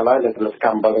ឲ្យសាឡើងនៅផលិតក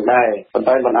ម្មអំបិលដែរប៉ុន្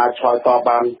តែมันអាចឆ្លើយតប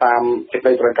បានតាមសេចក្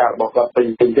តីត្រូវការរបស់គាត់ពេញ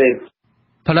ទេ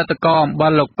ផលិតករអំបិ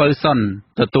លលោកពៅសុន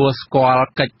ទទួលស្គាល់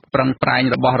កិច្ចប្រឹងប្រែង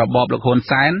របស់របបលោកហ៊ុន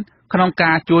សែនក្នុង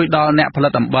ការជួយដល់អ្នកផលិ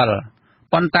តអំបិល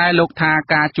ប៉ុន្តែលោកថា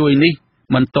ការជួយនេះ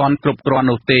មិនទាន់គ្រប់គ្រាន់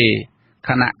នោះទេខ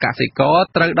ណៈកសិករ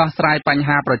ត្រូវដោះស្រាយបញ្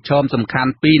ហាប្រឈមសំខា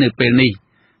ន់ពីរនៅពេលនេះ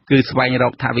គឺស្វែងរ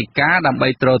កថវិកាដើម្បី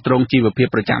ទ្រទ្រង់ជីវភាព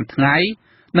ប្រចាំថ្ងៃ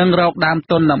និងរកដើម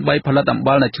ទុនដើម្បីផលិតអំ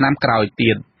បិលនៅឆ្នាំក្រោយ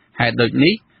ទៀតហេតុដូច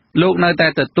នេះលោកនៅតែ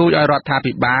ទទូចឲ្យរដ្ឋា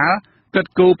ភិបាលគិត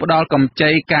គូរផ្ដល់កម្ចី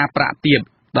ការប្រាក់ទាប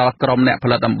ដល់ក្រុមអ្នកផ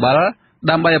លិតអំបិល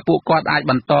ដើម្បីឲ្យពួកគាត់អាច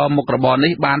បន្តមុខរបរ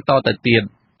នេះបានតទៅទៀត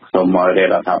សូមឲ្យ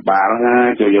រដ្ឋាភិបាល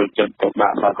ជួយយកចិត្តទុកដា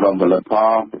ក់ដល់ក្រុមផលិតផ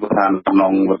លព្រោះថាក្នុ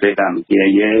ងប្រទេសកម្ពុជា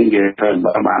យើងធ្វើ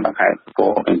បានតែខែពោ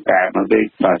ពេញកែហ្នឹងទេ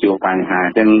បើជួបបញ្ហាអ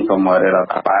ញ្ចឹងសូមឲ្យរ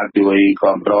ដ្ឋាភិបាលជួយគ្រ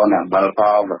ប់គ្រងអ្នកអំបិលផ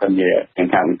លបើមិនជា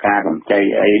ខាងការកម្ចី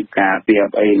អីការទៀប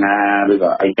អីណាឬ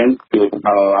ក៏អីចឹងជួយដ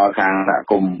ល់ខាងសហ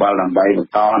គមន៍អំបិលដើម្បីប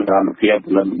ន្តសកម្មភាពផ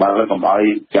លិតអំបិលកុំឲ្យ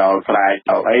ចោលស្រែ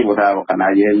ចោលអីព្រោះថាកាលណា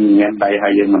យើងមានដីហើ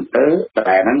យយើងមិនទៅ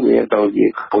តែហ្នឹងវាទៅជា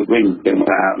ខូចវិញចឹង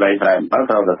ថាដីស្រែអំបិល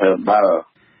ត្រូវតែធ្វើអំបិល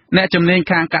អ្នកជំនាញ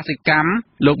ខាងកសិកម្ម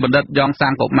លោកបណ្ឌិតយ៉ងសា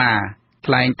ងកុមារ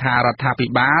ថ្លែងថារដ្ឋាភិ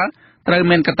បាលត្រូវ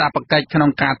មានកាតព្វកិច្ចក្នុង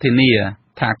ការធានា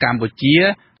ថាកម្ពុជា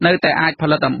នៅតែអាចផ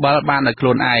លិតអំបិលបានដោយខ្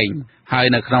លួនឯងហើយ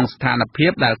នៅក្នុងស្ថានភា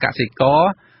ពដែលកសិករ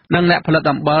និងអ្នកផលិត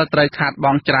អំបិលត្រូវខាតប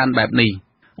ង់ច្រើនបែបនេះ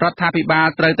រដ្ឋាភិបាល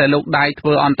ត្រូវតែលូកដៃធ្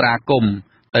វើអន្តរាគមន៍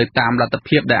ទៅតាមលទ្ធ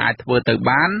ភាពដែលអាចធ្វើទៅ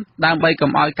បានដើម្បី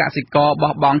កុំឲ្យកសិករ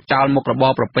បោះបង់ចោលមុខរប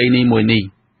រប្រពៃណីមួយនេះ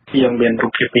យើងមានរូ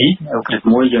បភាពពីររូបភាព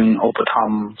មួយយើងឧបត្ថ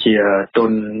ម្ភជាទុ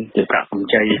នជាប្រាក់កម្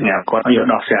ចីសម្រាប់គាត់យក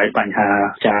ដោះស្រាយបញ្ហា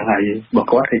ចាងហើយរបស់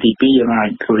គាត់ហើយទី2យើងអាច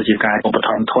ធ្វើជាការឧបត្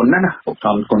ថម្ភធនណាឧបត្ថ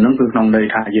ម្ភធនហ្នឹងគឺក្នុងន័យ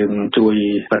ថាយើងជួយ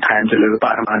បន្ថែមទៅលើប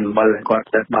រិមាណអំបិលឲ្យគាត់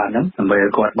ទៅបានហ្នឹងដើម្បីឲ្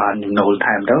យគាត់បានចំណូល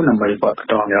ថែមទៅដើម្បីគាត់បន្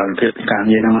តនិរន្តរភាពការ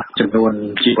ងារហ្នឹងចំនួន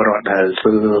ជីវរដ្ឋដែលធ្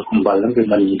វើអំបិលហ្នឹងគឺ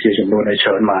មិនជាចំនួនដែលច្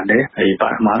រើនបានទេហើយប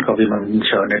រិមាណក៏វាមិន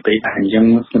ច្រើនដែរពេកដែរអញ្ចឹង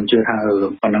ខ្ញុំជឿថា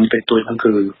ប៉ុណ្ណឹងទៅទួយហ្នឹង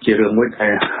គឺជារឿងមួយដែ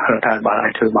លរដ្ឋាភិបាល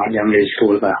អាចធ្វើយ៉ាងងាយស្រួ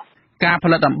លបាទការផ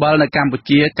លិតអំបិលនៅកម្ពុ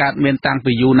ជាកើតមានតាំង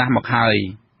ពីយូរណាស់មក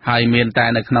ហើយមានតែ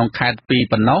នៅក្នុងខេត្តពីរ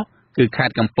ប៉ុណ្ណោះគឺខេ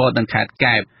ត្តកំពតនិងខេត្ត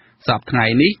កែបសប្តាហ៍ថ្ងៃ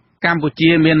នេះកម្ពុជា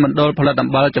មានមណ្ឌលផលិតអំ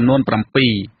បិលចំនួន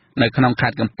7នៅក្នុងខេ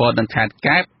ត្តកំពតនិងខេត្ត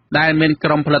កែបដែលមានក្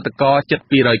រុមផលិតករជិត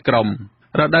200ក្រុម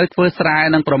រដូវធ្វើស្រែ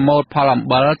និងប្រមូលផលអំ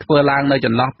បិលធ្វើឡើងនៅច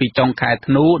ន្លោះពីចុងខែ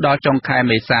ធ្នូដល់ចុងខែ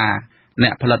មេសាអ្ន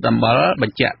កផលិតអំបិលប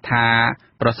ញ្ជាក់ថា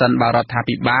ប្រសិនបើរដ្ឋា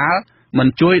ភិបាលមិន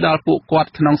ជួយដល់ពួកគា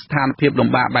ត់ក្នុងស្ថានភាពលំ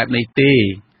បាកបែបនេះទេ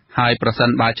ហើយប្រសិន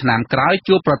បើឆ្នាំក្រោយ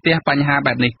ជួបប្រទះបញ្ហា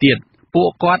បែបនេះទៀតពួក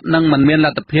គាត់នឹងមិនមានល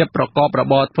ទ្ធភាពប្រកបរ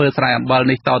បរធ្វើស្រែអំបិល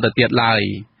នេះតទៅទៀតឡើយ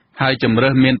ហើយជំរើ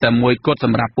សមានតែមួយគត់ស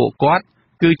ម្រាប់ពួកគាត់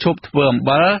គឺឈប់ធ្វើអំ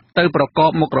បិលទៅប្រក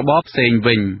បមុខរបរផ្សេង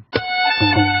វិញ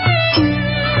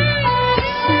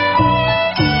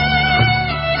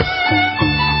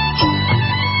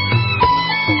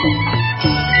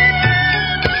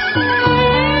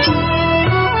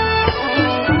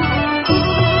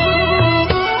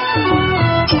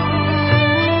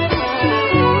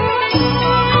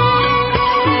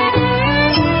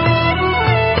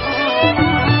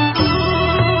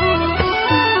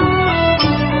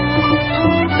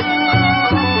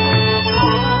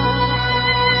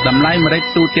តម្លៃម្រេច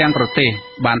ទូទាំងប្រទេស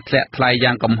បានធ្លាក់ថ្លៃ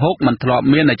យ៉ាងគំហុកមិនធ្លាប់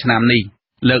មាននៅឆ្នាំនេះ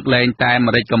លើកលែងតែ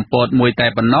ម្រេចកំពតមួយតែ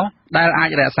ប៉ុណ្ណោះដែលអាច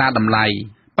រក្សាតម្លៃ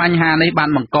បញ្ហានេះបាន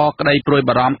បង្កក្តីព្រួយ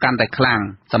បារម្ភកាន់តែខ្លាំង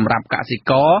សម្រាប់កសិ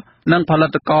ករនិងផលិ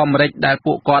តករម្រេចដែល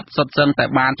ពួកគាត់សុទ្ធសឹងតែ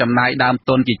បានចំណាយដើម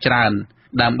ទុនជាច្រើន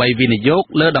ដើម្បីវិនិយោគ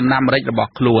លើដំណាំម្រេចរប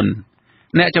ស់ខ្លួន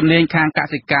អ្នកជំនាញខាងក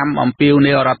សិកម្មអំពាវ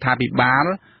នាវរដ្ឋាភិបាល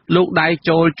លោកដៃ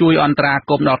ចូលជួយអន្តរា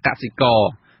គមន៍ដល់កសិករ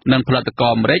និងផលិតក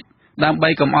រម្រេចដើម្បី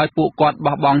កុំឲ្យពួកគាត់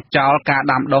បោះបង់ចោលការ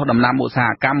ដាំដុះដំណាំឧស្សាហ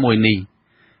កម្មមួយនេះ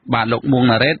បាទលោកមួង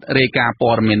ណារ៉េតរាយការណ៍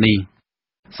ព័ត៌មាននេះ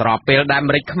ស្របពេលដែល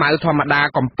ម្រេចខ្មៅធម្មតា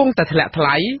កំពុងតែធ្លាក់ថ្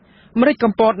លៃម្រេច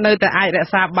កំពតនៅតែអាចរ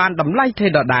ក្សាបានតម្លៃថេ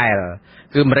រដដែល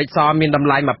គឺម្រេចសមានតម្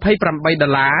លៃ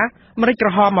$28ម្រេចក្រ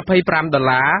ហម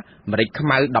$25ម្រេចខ្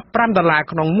មៅ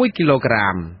$15ក្នុង1គីឡូក្រា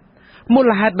មមូ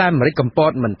លហេតុដែលម្រេចកំព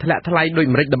តមិនធ្លាក់ថ្លៃដោយ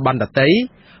ម្រេចតំបន់ដទៃ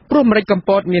ព្រោះម្រេចកំ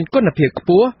ពតមានគុណភាពខ្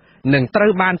ពស់និងត្រូ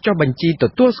វបានចុះបញ្ជីទ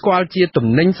ទួលស្គាល់ជាទំ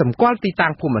និញសម្គាល់ទីតាំ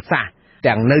ងភូមិសាស្ត្រ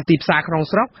ទាំងនៅទីផ្សារក្នុង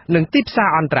ស្រុកនិងទីផ្សារ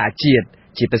អន្តរជាតិ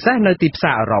ជាពិសេសនៅទីផ្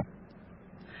សារអឺរ៉ុប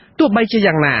ទោះបីជា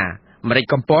យ៉ាងណាម្រេច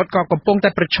កំពតក៏កំពុងតែ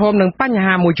ប្រឈមនឹងបញ្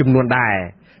ហាមួយចំនួនដែរ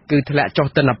គឺធ្លាក់ចុះ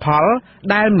ទិន្នផល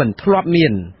ដែលមិនធ្លាប់មា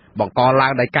នបង្កឡើ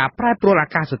ងដោយការប្រែប្រួលអា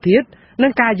កាសធាតុនិ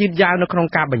ងការយឺតយ៉ាវនៅក្នុង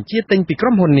ការបញ្ជាទិញពីក្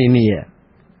រុមហ៊ុននានា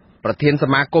ប្រធានស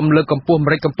មាគមលើកកម្ពស់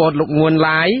ម្រេចកំពតលោកងួន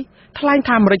ឡាយថ្លែង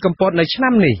ថាម្រេចកំពតនៅឆ្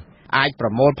នាំនេះអាចប្រ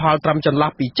មូលផលត្រឹមចន្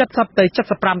លោះពី70ទៅ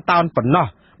75តោនប៉ុណ្ណោះ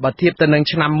បើធៀបទៅនឹង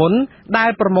ឆ្នាំមុនដែល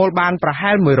ប្រមូលបានប្រ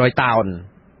ហែល100តោន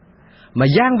ម្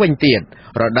យ៉ាងវិញទៀត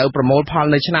រដូវប្រមូលផល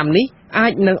នៅឆ្នាំនេះអា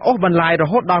ចនឹងអូសបន្លាយរ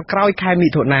ហូតដល់ក្រោយខែមិ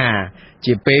ថុនា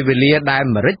ជាពេលវេលាដែល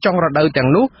ម្រេចចុងរដូវទាំង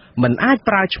នោះមិនអាច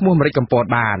ប្រើឈ្មោះម្រេចកំពត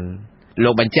បានលោ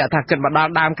កបញ្ជាក់ថាគិតមកដ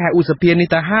ល់ដើមខែឧសភានេះ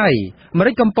ទៅហើយម្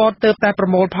រេចកំពតទើបតែប្រ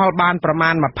មូលផលបានប្រមា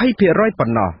ណ 20% ប៉ុ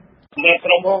ណ្ណោះអ្នក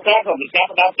ក្រុមហ៊ុនក៏មិនចា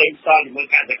ប់ដល់ផ្សេងផ្សាយជាមួយ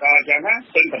កសិករអញ្ចឹងណា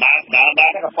ពេញបណ្ដាដែរ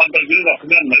ក៏ប៉ុន្តែយើងក៏គ្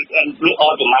មានមិនលក់អ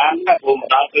ត់ប្រមាណណាព្រោះមក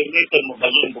ដល់ពេលនេះទៅមក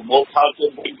យើងប្រមូលផលជូ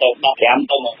នវិញទៅ15ទៅ 20%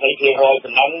 ប៉ុ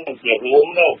ណ្ណឹងជារួម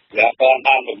នោះតែគាត់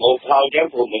បានប្រមូលផលអញ្ចឹង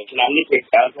ព្រោះមួយឆ្នាំនេះគេ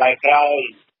កើតផ្លែក្រោយ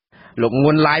លោក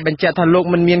ងួនឡាយបញ្ជាក់ថាលោក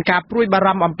មិនមានការព្រួយបារ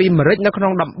ម្ភអំពីម្រេចនៅក្នុ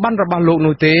ងតំបន់របស់លោក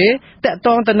នោះទេតាក់ទ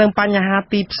ងទៅនឹងបញ្ហា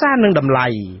ទីផ្សារនិងតម្លៃ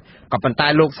ក៏ប៉ុន្តែ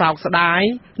លោកសោកស្ដាយ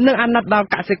នឹងអាណិតដល់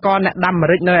កសិករអ្នកដាំម្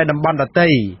រេចនៅឯតំបន់ដទៃ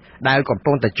ដែលកំ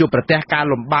ពុងតែជួបប្រទះការ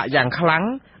លំបាកយ៉ាងខ្លាំង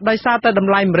ដោយសារតែត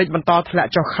ម្លៃម្រេចបន្តធ្លាក់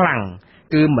ចុះខ្លាំង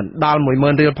គឺមិនដល់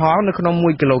 10,000 រៀលផងនៅក្នុង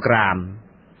1គីឡូក្រាម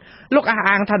លោកអះ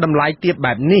អាងថាតម្លៃទាប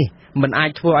បែបនេះមិនអាច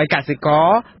ធ្វើឲ្យកសិករ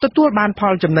ទទួលបានផ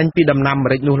លចំណេញពីដំណាំ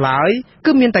ម្រេចនោះឡើយ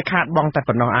គឺមានតែខាតបង់តែ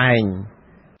ប៉ុណ្ណោះឯង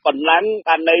ប៉ុណ្ណឹង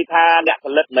បានន័យថាអ្នកផ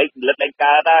លិតមិនផលិតឯ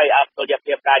កើតហើយអត់តុល្យ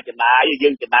ភាពការចំណាយយើ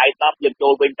ងចំណាយ10យើងចូ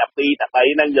លវិញតែ2តែ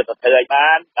3ហ្នឹងយកទៅធ្វើឲ្យបា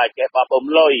នតែចេះបោះពុំ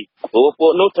លុយព្រោះពួ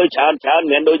កនោះធ្វើច្រើនមិន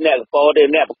មែនដូចអ្នកកពតទេ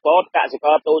អ្នកកពតកសិក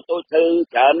រតូចធ្វើ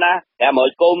ច្រើនណា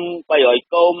500គុំ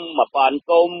300គុំ1000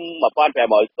គុំ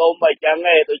1500គុំអីចឹង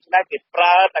ឯងដូច្នេះគេប្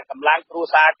រើតែកម្លាំងគ្រួ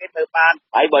សារគេធ្វើបាន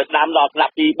ហើយបើដាំដល់ស្លា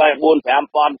ប់2 3 4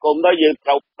 5,000គុំទៅយើងត្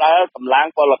រូវប្រើកម្លាំង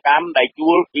ពលកម្មដែល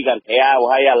ជួលពីខាងក្រៅ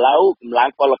ហើយឥឡូវកម្លាំង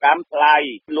ពលកម្មថ្លៃ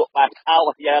លក់បានថោក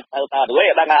យកទៅតើរួយ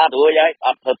ដឹងថាអត់រួយហើយអ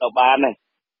ត់ធ្វើទៅបានទេ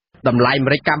តម្លៃ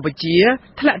ម្រេចកម្ពុជា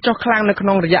ធ្លាក់ចុះខ្លាំងនៅក្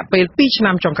នុងរយៈពេល2ឆ្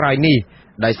នាំចុងក្រោយនេះ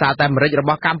ដោយសារតែម្រេចរប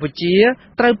ស់កម្ពុជា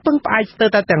ត្រូវពឹងផ្អែកស្ទើរ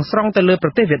តែទាំងស្រុងទៅលើប្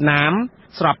រទេសវៀតណាម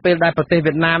ស្របពេលដែលប្រទេស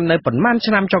វៀតណាមនៅប៉ុន្មាន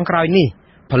ឆ្នាំចុងក្រោយនេះ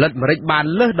ផលិតម្រេចបាន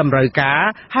លើសតម្រូវការ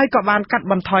ហើយក៏បានកាត់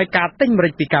បន្ថយការទិញម្រេ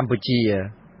ចពីកម្ពុជា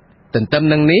ទន្ទឹម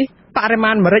នឹងនេះបរិ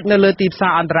មាណម្រេចនៅលើទីផ្សា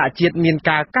រអន្តរជាតិមាន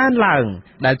ការកើនឡើង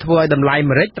ដែលធ្វើឲ្យតម្លៃ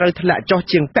ម្រេចត្រូវធ្លាក់ចុះ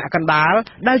ជាងពាក់កណ្ដាល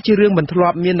ដែលជារឿងមិនធ្លា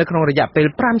ប់មាននៅក្នុងរយៈពេល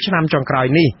5ឆ្នាំចុងក្រោយ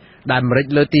នេះដែលម្រេច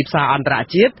លើទីផ្សារអន្តរ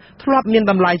ជាតិធ្លាប់មាន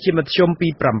តម្លៃជាមធ្យមពី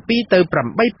$7,000ទៅ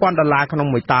$8,000ក្នុង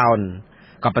1តោន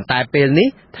ក៏ប៉ុន្តែពេលនេះ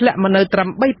ធ្លាក់មកនៅត្រឹម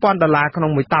$3,000ក្នុ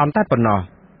ង1តោនតែប៉ុណ្ណោះ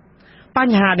ប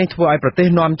ញ្ហានេះធ្វើឲ្យប្រទេស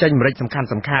នាំចេញម្រេចសំខា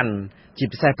ន់ៗជា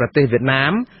ពិសេសប្រទេសវៀតណា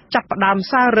មចាប់ផ្ដើម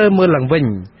សាររើមើលឡើងវិញ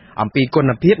អំពីគុ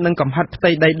ណភាពនិងកំហិតផ្ទៃ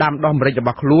ដីដាំដុះម្រេចរប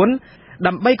ស់ខ្លួន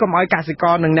ដើម្បីកុំឲ្យកសិក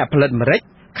រនិងអ្នកផលិតម្រេច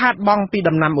ខាតបង់ពី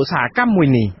ដំណាំឧស្សាហកម្មមួយ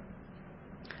នេះ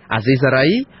អាស៊ីសេរី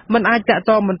មិនអាចតាក់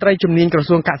ទងមន្ត្រីជំនាញក្រ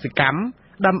សួងកសិកម្ម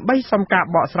ដើម្បីសុំការ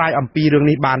បកស្រាយអំពីរឿង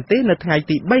នេះបានទេនៅថ្ងៃ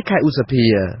ទី3ខែឧសភា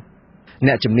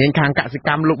អ្នកជំនាញខាងកសិក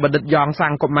ម្មលោកបណ្ឌិតយ៉ង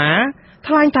សាំងកុមារ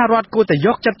ថ្លែងថារដ្ឋគួរតែយ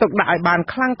កចិត្តទុកដាក់ឲ្យបាន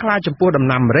ខ្លាំងក្លាចំពោះដំ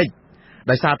ណាំម្រេច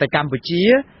ដោយសារតែកម្ពុជា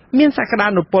មានសក្តា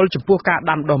នុពលចំពោះការ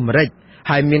ដាំដុះម្រេច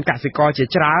ហើយមានកសិករជា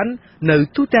ច្រើននៅ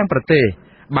ទូទាំងប្រទេស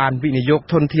បានវិនិយោគ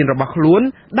ធនធានរបស់ខ្លួន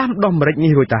ដាំដុះម្រេច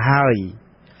នេះរួចទៅហើយ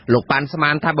លោកប៉ាន់ស្មា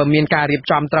នថាបើមានការរៀប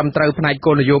ចំត្រឹមត្រូវផ្នែក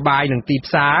គោលនយោបាយនិងទី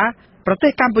ផ្សារប្រទេ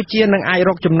សកម្ពុជានឹងអាចរ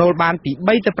កចំណូលបានពី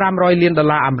$3ទៅ500លាន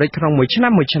អាមេរិកក្នុងមួយឆ្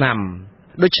នាំ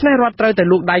ដូច្នេះរដ្ឋត្រូវតែ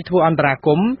លូកដៃធ្វើអន្តរាគ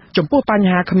មន៍ចំពោះបញ្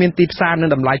ហាគ្មានទីផ្សារនិង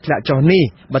តម្លៃធ្លាក់ចុះនេះ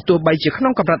បើទោះបីជាក្នុ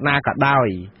ងកម្រិតណាក៏ដោយ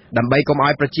ដើម្បីកុំឲ្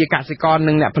យប្រជាកសិករ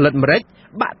និងអ្នកផលិតម្រេច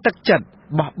បាក់ទឹកចិត្ត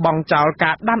បោះបង់ចោល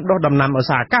ការដាំដុះដំណាំឧស្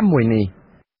សាហកម្មមួយនេះ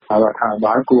រដ្ឋាភិ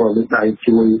បាលគួរលើកដៃ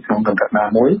ជួយក្នុងកម្រិតណា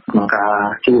មួយក្នុងការ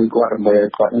ជួយគាត់ដើម្បី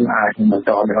គាត់នឹងអាចបន្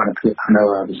តមានអនុភាពនៅ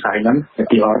វិស័យហ្នឹង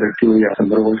ទីអត់ជួយស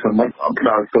ម្រួលសម្មិចផ្ដ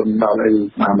ល់ទុនដល់អី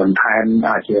បន្ថែម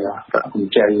អាចជាប្រាក់ក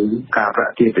ម្ចីការប្រា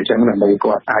ក់ទៀតអញ្ចឹងដើម្បី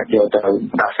គាត់អាចយកទៅ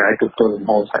ដោះស្រាយទល់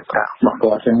ហូរសាច់ប្រាក់របស់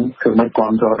គាត់អញ្ចឹងគឺមិនគ្រ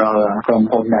ប់គ្រងដល់ក្រុម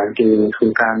ហ៊ុនដែលគេធ្វើ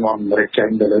ការនាំបរិយាចេញ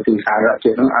ទៅលើទីផ្សារ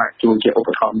ជាតិហ្នឹងអាចជួយជាឧប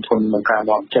ត្ថម្ភធនក្នុងការ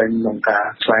នាំចេញក្នុងការ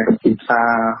ស្វែងរកទីផ្សារ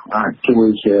អាចជួយ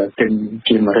ជាទិញ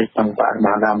ជាម្រេចតាមបរិ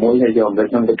មាណមួយហើយយកម្រេច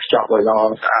ហ្នឹងទៅខ្ចប់ឲ្យល្អ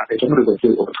ស្អាតអីចឹងឬក៏ជួ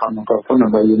យឧបត្ថម្ភមកគាត់ដើ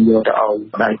ម្បីយើងយកទៅឲ្យ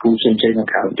ដៃគូផ្សេងៗនៅ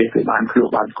ក្រៅប្រទេសគឺបានខ្លួន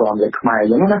បានស្គាល់លើខ្មែរអ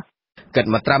ញ្ចឹងណាគិត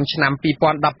មកត្រឹមឆ្នាំ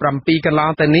2017កន្ល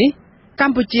ងទៅនេះក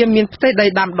ម្ពុជាមានផ្ទៃដី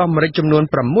ដាំដុះម្រេចចំនួន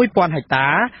6,000ហិកតា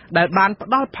ដែលបានផ្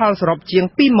ដល់ផលសរុបជាង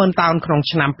20,000តោនក្នុង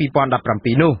ឆ្នាំ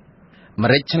2017នោះម្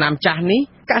រេចឆ្នាំចាស់នេះ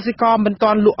កសិករមិន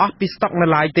ទាន់លក់អស់ពីស្តុកនៅ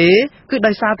ឡើយទេគឺ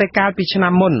ដោយសារតែកាលពីឆ្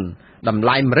នាំមុនតម្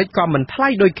លៃម្រេចក៏មិនថ្លៃ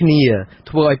ដូចគ្នា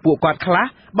ធ្វើឲ្យពួកគាត់ខ្លះ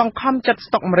បង្ខំចិត្ត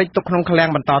ស្តុកម្រេចទុកក្នុងឃ្លាំង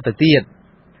បន្តទៅទៀត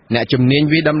អ្នកជំនាញ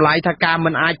វិតម្លៃថាការ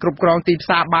មិនអាចគ្រប់គ្រងទីផ្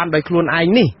សារបានដោយខ្លួនឯង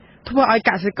នេះធ្វើឲ្យ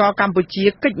កសិករកម្ពុជា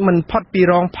គេចមិនផុតពី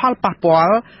រងផលប៉ះពា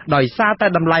ល់ដោយសារតែ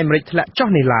តម្លៃម្រេចធ្លាក់ចុះ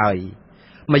នេះឡើយ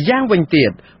ម្យ៉ាងវិញទៀ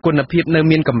តគុណភាពនៅ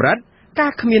មានកម្រិត កា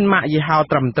រគ្មានម៉ាកយីហោ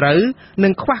ត្រឹមត្រូវនិ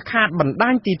ងខ្វះខាតបណ្ដា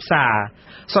ញទីផ្សារ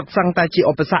សុទ្ធសឹងតែជា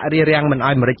ឧបសគ្គរារាំងមិនឲ្យ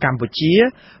អាមេរិកកម្ពុជា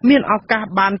មានឱកាស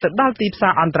បានទៅដល់ទីផ្សា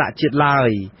រអន្តរជាតិឡើយ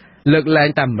លើកលែង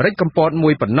តែអាមេរិកកំពតមួ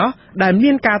យប៉ុណ្ណោះដែល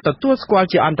មានការទទួលស្គាល់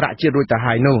ជាអន្តរជាតិរួចទៅ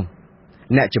ហើយនោះ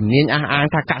អ្នកជំនាញអះអាង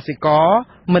ថាកសិករ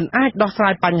មិនអាចដោះស្រា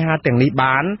យបញ្ហាទាំងនេះ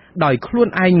បានដោយខ្លួន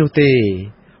ឯងនោះទេ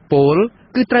ពល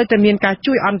គឺត្រូវតែមានការ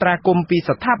ជួយអន្តរាគមន៍ពី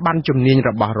ស្ថាប័នជំនាញ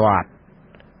របស់រដ្ឋ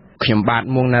ខ្ញុំបាទ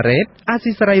មួងណារ៉េតអា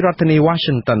ស៊ីសេរីរដ្ឋធានី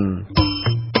Washington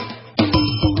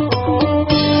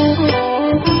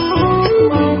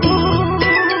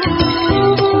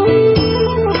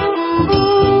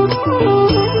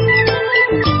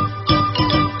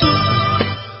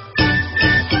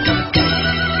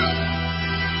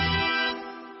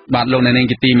បាទលោកអ្នកនាង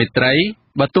ជាទីមេត្រី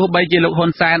បើទោះបីជាលោកហ៊ុ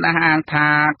នសែនអះអាងថា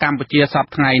កម្ពុជាសព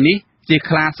ថ្ងៃនេះជា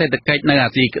ខ្លាសេដ្ឋកិច្ចនៅអា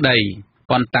ស៊ីក្តី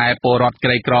ប៉ុន្តែពលរដ្ឋក្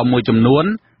រីក្រមួយចំនួន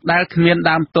ដែលគ្មាន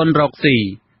ដើមទុនរកស៊ី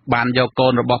បានយកកូ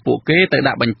នរបស់ពួកគេទៅ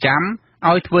ដាក់បញ្ចាំ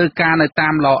ឲ្យធ្វើការនៅតា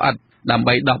មឡអិតដើម្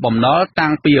បីដោះបំណុលតាំ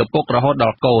ងពីឪពុករហូតដ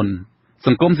ល់កូនស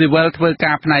ង្គមស៊ីវិលធ្វើ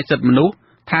ការផ្នែកសិទ្ធិមនុស្ស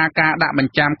ថាការដាក់ប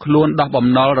ញ្ចាំខ្លួនដោះបំ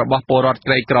ណុលរបស់ពលរដ្ឋ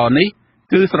ក្រីក្រនេះ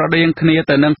គឺស្រដៀងគ្នា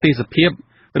ទៅនឹងទេសភាព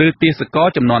ឬទេសកល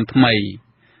ចំនួនថ្មី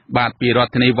បាទពីរដ្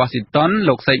ឋធានី Washington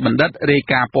លោកសេកបណ្ឌិតរាយ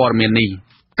ការណ៍ព័ត៌មាននេះ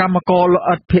កម្មករល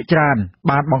អិតភាគច្រើន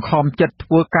បានបង្ខំចិត្ត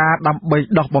ធ្វើការដើម្បី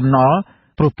ដោះបំណុល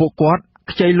ព្រោះពួកគាត់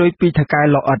ខ្ចីលុយពីថៅកែ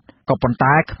លអិតក៏ប៉ុន្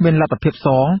តែគ្មានលទ្ធភាពស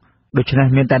ងដូច្នេះ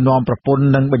មានតែនាំប្រពន្ធ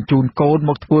និងបញ្ជូនកូន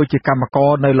មកធ្វើជាកម្មក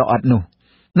រនៅលអិតនោះ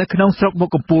នៅក្នុងស្រុកមុខ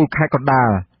កំពូលខេត្តកណ្ដាល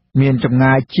មានចម្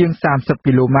ងាយជាង30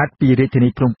គីឡូម៉ែត្រពីរាជធានី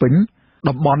ភ្នំពេញ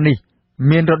តំបន់នេះ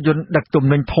មានរថយន្តដឹកទំ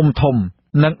និញធំ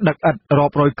និងដឹកឥដ្ឋរា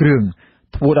ប់រយគ្រឿង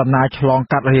ធ្វើដំណើរឆ្លង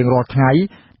កាត់រៀងរាល់ថ្ងៃ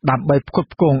ដើម្បីផ្គត់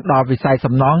ផ្គង់ដល់វិស័យ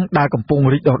សំណង់ដែលកំពុង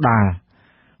រីកដុះដាល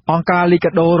អង្គការលី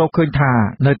កាដូរកឃើញថា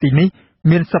នៅទីនេះ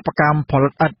មានសិប្បកម្មផលិ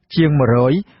តឥដ្ឋជាង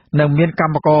100និងមានក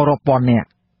ម្មកររាប់ពាន់នាក់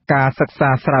ការសិក្សា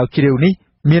ស្រាវជ្រាវនេះ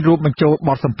មានរួមបញ្ចូលប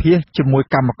ទសម្ភាសន៍ជាមួយ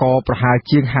កម្មករប្រហែល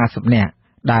ជាង50នាក់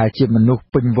ដែលជាមនុស្ស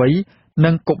ពេញវ័យនិ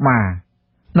ងកុមារ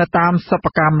នៅតាមសិប្ប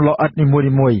កម្មលអិតនីមួយ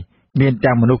ៗមាន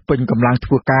ទាំងមនុស្សពេញកម្លាំង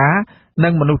ធ្វើការនិ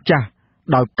ងមនុស្សចាស់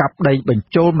ដោយកាប់ដីបញ្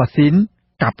ចូលម៉ាស៊ីន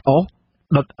កាប់អុស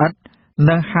ដុតឥដ្ឋ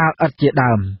និងហាលឥដ្ឋជា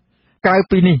ដើមក្រៅ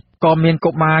ពីនេះក៏មាន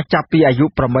កុមារចាប់ពីអាយុ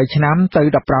8ឆ្នាំទៅ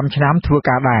15ឆ្នាំធ្វើ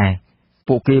ការដែរ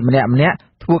ពួកគេម្នាក់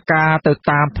ធ្វើការទៅ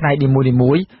តាមផ្នែកនី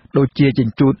មួយៗដូចជាជ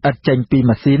ញ្ជូនឥដ្ឋចេញពី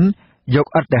ម៉ាស៊ីនយក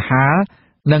ឥដ្ឋទៅហាល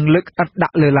និងលើកឥដ្ឋដា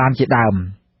ក់លើឡានជាដើម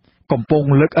កំពុង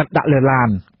លើកឥដ្ឋដាក់លើឡាន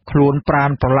ខ្លួនប្រាន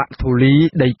ប្រឡាក់ធូលី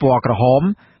ដីពណ៌ក្រហម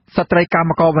ស្ត្រីកម្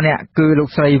មករម្នាក់គឺលោក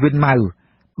ស្រីវិនម៉ៅ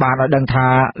បានឲ្យដឹងថា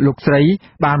លោកស្រី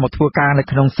បានមកធ្វើការនៅ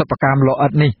ក្នុងសិប្បកម្មលអិ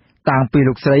តនេះតាំងពី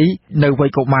លោកស្រីនៅវ័យ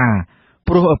កុមារ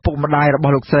ព្រោះឪពុកម្ដាយរប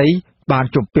ស់លោកស្រីបាន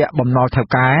ជំពាក់បំណុលថៅ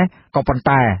កែក៏ប៉ុន្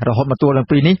តែរហូតមកទល់នឹង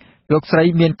ពេលនេះលោកស្រី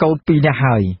មានកូន2នាក់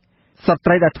ហើយស្ត្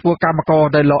រីដែលធ្វើកម្មករ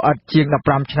នៅលអិតជាង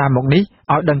15ឆ្នាំមកនេះ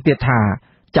ឲ្យដឹងទៀតថា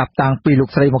ចាប់តាំងពីលោក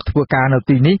ស្រីមកធ្វើការនៅ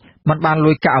ទីនេះមិនបាន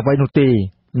លុយកាក់អ្វីនោះទេ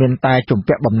មានតែជំ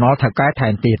ពាក់បំណុលថៅកែថែ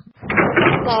មទៀត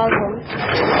ក៏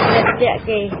តែ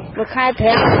គេមួយខែ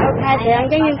5អ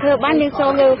ញ្ចឹងយើងធ្វើបានយើងសូ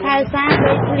មលើខែសា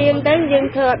ដូចភ្លៀងទៅយើង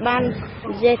ធ្វើអត់បាន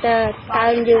និយាយទៅតើ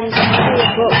យើងវា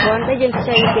ពួកគាត់ទៅយើងខ្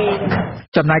ចីគេ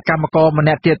ចំណែកកម្មករម្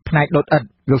នាក់ទៀតផ្នែកដុតឥដ្ឋ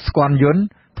លោកស្គាន់យុន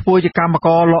ធ្វើជាកម្មក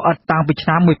រលអិតតាំងពីឆ្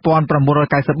នាំ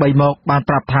1993មកបាន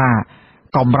ប្រាប់ថា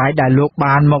កម្រៃដែលលោក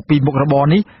បានមកពីមុខរបរ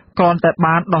នេះគ្រាន់តែ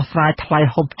បានដោះស្រាយថ្លៃ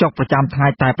ហូបចុកប្រចាំថ្ងៃ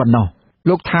តែប៉ុណ្ណោះ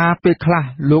លោកថាពេលខ្លះ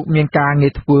លោកមានការងា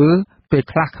រធ្វើពេល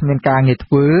ខ្លះគ្មានការងារ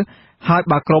ធ្វើហើយ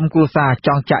បើក្រុមគ្រួសារច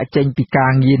ង់ចាក់ចេញពីកា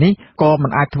រងារនេះក៏មិ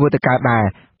នអាចធ្វើទៅកើតដែរ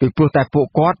ពីព្រោះតែពួក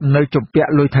គាត់នៅជំពាក់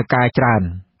លុយថៅកែច្រើន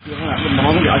បំណ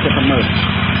ងវាឲ្យចិត្តមើល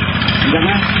អញ្ចឹង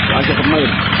ណាឲ្យចិត្តមើល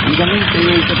អញ្ចឹងគឺ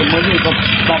ចិត្តមើលនេះក៏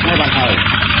10ហើយបានហើយ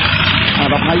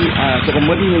10ហើយចិត្ត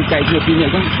មើលនេះយើងចែកជា2នា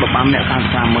ក់អញ្ចឹង15នាក់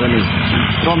35ម៉ឺននេះ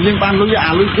ក្រុមយើងបានលុយ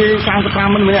អាលុយគេ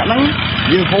35ម៉ឺនម្នាក់ហ្នឹង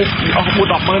យើងហូបអស់4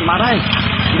 10ម៉ឺនបានហើយ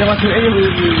អញ្ចឹងមកធ្វើអីវា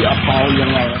អត់ផលយ៉ា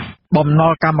ងណាបំណុ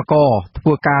លកម្មករធ្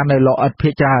វើការនៅលអិតភា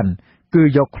គច្រើនគឺ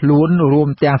យកខ្លួនរួម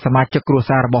ទាំងសមាជិកគ្រួ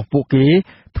សាររបស់ពួកគេ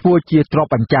ធ្វើជាទ្រព្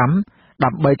យបញ្ចាំដើ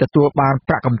ម្បីទទួលបាន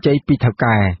ប្រាក់កម្ចីពីថៅ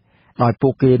កែដោយពួ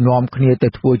កគេនាំគ្នាទៅ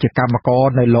ធ្វើជាកម្មករ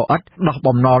នៅលអិតដោះ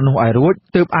បំណុលនោះឲ្យរួច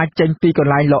ទើបអាចចេញពីក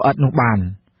ន្លែងលអិតនោះបាន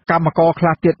កម្មករខ្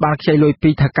លះទៀតបានខ្ចីលុយពី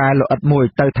ថៅកែលអិតមួយ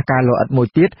ទៅថៅកែលអិតមួយ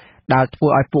ទៀតដែលធ្វើ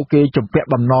ឲ្យពួកគេជំពាក់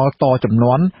បំណុលតចំ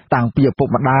នួនតាំងពីឪពុក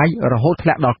ម្ដាយរហូតធ្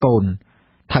លាក់ដល់កូន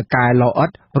ថៅកែលអិត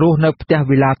រស់នៅផ្ទះ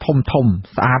វិឡាធំ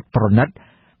ស្អាតប្រណិត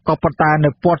ក៏ប៉ុន្តែនៅ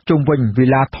ព័ទ្ធជុំវិញវិ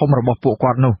ឡាធំរបស់ពួក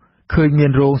គាត់នោះឃើញមា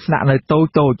នរោងស្នាក់នៅតូ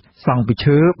ចសង់ពី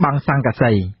ឈើបាំងស័ង្ក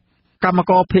សីកម្ម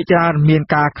ករភាគច្រើនមាន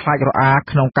ការខ្លាចរអា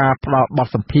ក្នុងការផ្ដល់បទ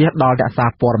សម្ភាសន៍ដល់អ្នកសា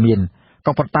រព័ត៌មាន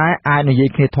ក៏ប៉ុន្តែអាចនិយាយ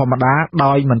គ្នាធម្មតា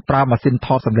ដោយមិនប្រើម៉ាស៊ីនថ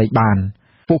តសម្លេងបាន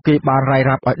ពួកគេបានរាយ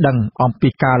រាប់ឲ្យដឹងអំពី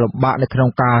ការលំបាកនៅក្នុង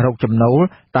ការរកចំណូល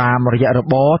តាមរយៈរ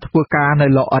បរធ្វើការនៅ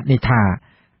លអិតនេះថា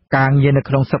ការងារនៅ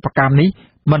ក្នុងសិប្បកម្មនេះ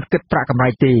មិនគិតប្រាក់កម្រៃ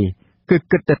ទេគឺ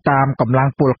គិតទៅតាមកម្លាំង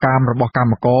ពលកម្មរបស់ក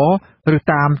ម្មករឬ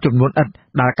តាមចំនួនឥដ្ឋ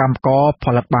ដែលកម្មករផ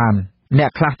លិតបានអ្នក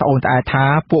ខ្លះត្អូញត្អែថា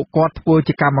ពួកគាត់ធ្វើ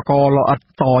ជាកម្មករលអិត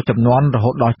តចំនួនរហូ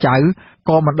តដល់ចៅ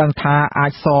ក៏មិនដឹងថាអា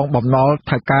ចសងបំណុល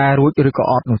ថៅកែរួចឬក៏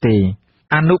អត់នោះទេ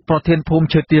អនុប្រធានភូមិ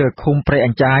ឈើទាលឃុំព្រៃអ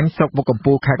ញ្ចាញស្រុកមុខកំ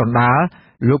ពូលខេត្តកណ្ដាល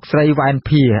លោកស្រីវ៉ែន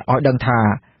ភាឲ្យដឹងថា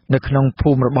នៅក្នុង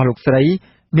ភូមិរបស់លោកស្រី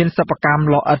មានសិប្បកម្ម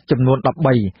លអិតចំនួន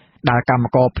13ដែលកម្ម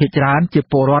ករភាគច្រើនជា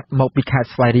ពលរដ្ឋមកពីខេត្ត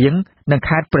ស្វាយរៀងនិង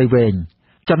ខេត្តព្រៃវែង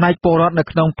ចំណែកពលរដ្ឋនៅ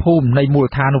ក្នុងភូមិនៃមូល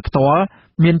ដ្ឋាននោះផ្ទាល់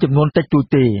មានចំនួនតិចតួច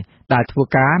ទេដែលធ្វើ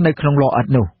ការនៅក្នុងលអិត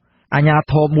នោះអាជ្ញា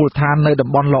ធរមូលដ្ឋាននៅតំ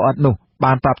បន់លអិតនោះ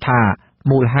បានប្រាប់ថា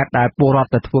មូលហេតុដែលពលរដ្ឋ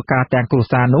ទៅធ្វើការទាំងគ្រួ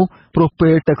សារនោះព្រោះពេ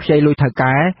លទៅខ្ចីលុយថៅ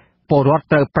កែពលរដ្ឋ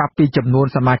ត្រូវប្រាប់ពីចំនួន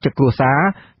សមាជិកគ្រួសារ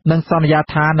និងសន្យា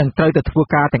ថានឹងត្រូវទៅធ្វើ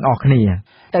ការទាំងអស់គ្នា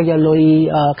ទៅយកលុយ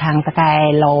ខាងតកែ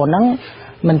ឡូហ្នឹង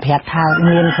មិនប្រាប់ថា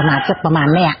មានសមាជិកប្រមាណ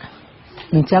អ្នក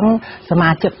អញ្ចឹងសមា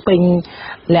ជិកពេញ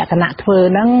លក្ខណៈធ្វើ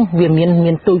ហ្នឹងវា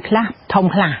មានទូចខ្លះធំ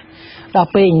ខ្លះដល់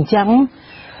ពេលអញ្ចឹង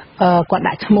គាត់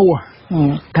ដាក់ឈ្មោះ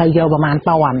ត្រូវយកប្រមាណ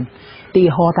ពាន់ទី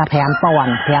ហោថា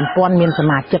 5000 មានស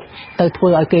មាជិកទៅធ្វើ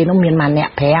ឲ្យគេនោះមានម៉ានអ្នក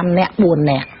5អ្នក4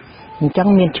អ្នកអញ្ចឹង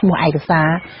មានឈ្មោះឯកសារ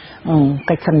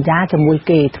កិច្ចសន្យាជាមួយ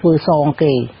គេធ្វើសង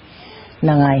គេហ្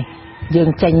នឹងហើយយើង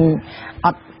អ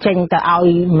ត់ចេញទៅឲ្យ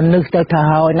មនុស្សទៅធ្វើ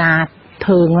ឲ្យណា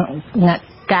ធ្វើ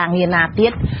ការងារណាទៀ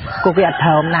តក៏វាអត់ព្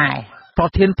រមដែរប្រ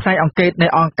ធានផ្នែកអង្គការនៃ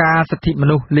អង្គការសិទ្ធិម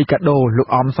នុស្សលីកាដូលោក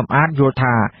អំសំអាតយល់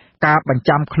ថាការបញ្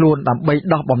ចាំខ្លួនដើម្បី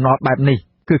ដោះបំណុលបែបនេះ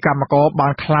គឺកម្មករបា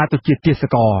នខ្លាចទៅជាទាស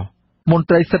ករមន្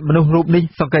ត្រីសិទ្ធិមនុស្សរូបនេះ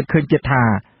សង្កេតឃើញទៀតថា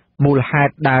មូលហេ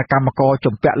តុដែលកម្មករ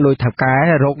ជំពាក់លុយថៅកែ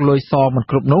រកលុយសងមិន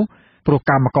គ្រប់នោះព្រោះ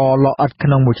កម្មករលអិតក្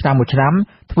នុងមួយឆ្នាំ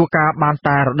ធ្វើការបាន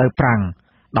តែរដូវប្រាំង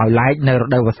ដោយឡែកនៅរ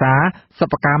ដូវវស្សាសិ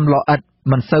ប្បកម្មលអិត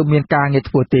មិនសូវមានការងារ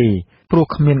ធ្វើទេព្រោះ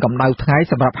គ្មានកម្ដៅថ្ងៃ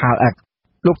សម្រាប់ហាលអិត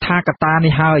លោកថាកត្តា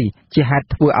នេះហើយជាហេតុ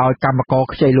ធ្វើឲ្យកម្មករ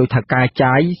ខ្ចីលុយថៅកែ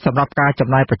ចាយសម្រាប់ការចំ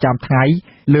ណាយប្រចាំថ្ងៃ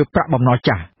លើប្រាក់បំណុល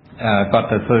ចាស់គាត់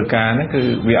ទៅធ្វើការហ្នឹងគឺ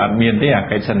វាអត់មានទេអា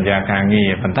កិច្ចសន្យាការងារ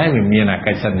ប៉ុន្តែវាមានអា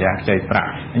កិច្ចសន្យាខ្ចីប្រា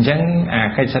ក់អញ្ចឹងអា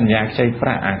កិច្ចសន្យាខ្ចីប្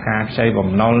រាក់អាការខ្ចីបំ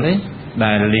ណុលនេះ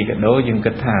ដែលលីកាដូយើង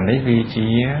គិតថានេះវាជា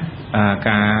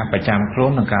ការប្រចាំខ្លួ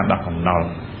ននិងការដោះបំណុល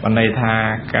បានន័យថា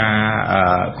ការ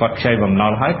គាត់ខ្ចីបំណុ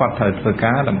លហើយគាត់ត្រូវធ្វើ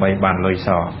ការដើម្បីបានលុយស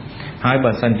ងហើយ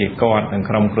បើសិនជាគាត់និង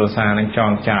ក្រុមគ្រួសារនឹងច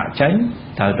ងចាក់ចេញ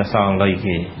ត្រូវតែសងលុយ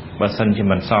គេបើសិនជា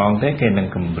មិនសងទេគេនឹង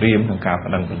គំរាមក្នុងការប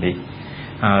ដិងពលិ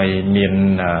ហើយមាន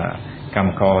កម្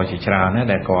មករជាច្រើនណាស់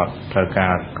ដែលគាត់ត្រូវកា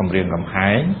រគម្រាមកំហែ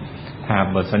ងថា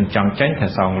បើសិនចង់ចេញថា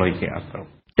សងលុយគេអត់គ្រប់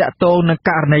តាក់ទងនឹង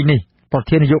ករណីនេះប្រ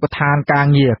ធាននាយកដ្ឋានការ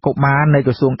ងារកុមារនៃ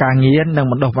ក្រសួងការងារនិង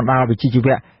បណ្ដុះបណ្ដាលវិជ្ជាជី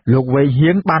វៈលោកវេហៀ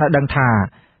ងបានឲ្យដឹងថា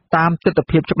តាមទស្សនវិ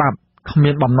ជ្ជាច្បាប់គ្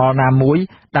មានបំណុលណាមួយ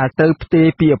ដែលទៅផ្ទេរ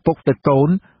ពីឪពុកទៅកូន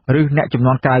ឬអ្នកចំ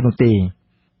នួនក្រោយនោះទេ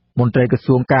មន្ត្រីក្រ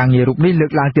សួងការងាររូបនេះលើ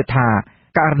កឡើងទៀតថា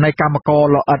ករណីកម្មករ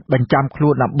លអិតបញ្ចាំខ្លួ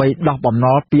នដើម្បីដោះបំ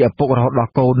ណុលពីឪពុករហូតដ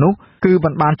ល់កូននោះគឺមិ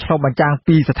នបានឆ្លុះបញ្ចាំង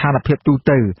ពីស្ថានភាពទូ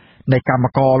ទៅនៃកម្ម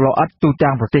ករលអិតទូ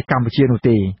ទាំងប្រទេសកម្ពុជានោះ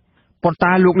ទេប៉ុន្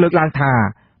តែលោកលើកឡើងថា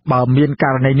បើមានក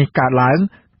រណីនេះកើតឡើង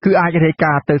គឺអាចរាយ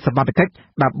ការណ៍ទៅសមត្ថកិច្ច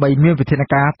ដើម្បីមានវិធាន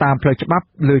ការតាមផ្លូវច្បាប់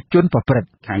លើជនប្រព្រឹត្ត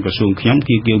ខាងក្រសួងខ្ញុំ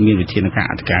គឺយើងមានវិធានការ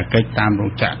អធិការកិច្ចតាមរោ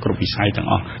ងចក្រគ្រប់វិស័យទាំង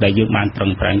អស់ដែលយើងបានប្រឹ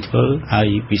ងប្រែងធ្វើហើយ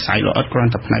វិស័យលអិតគ្រា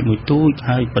ន់តែផ្នែកមួយទូច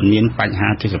ហើយមិនមានបញ្ហា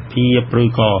ទេសភាពឬ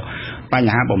ក៏ប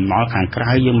ញ្ហាបំណុលខាងក្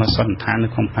រៅយើងមកសន្និដ្ឋាននៅ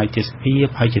ក្នុងផ្នែកទេសភាព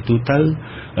ហើយជាទូទៅ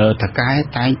តកែ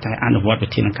តែងតែអនុវត្តវិ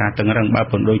ធានការតឹងរឹងបើ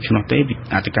មិនដូច្នោះទេ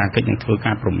អធិការកិច្ចនឹងធ្វើ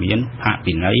ការព្រមានផាក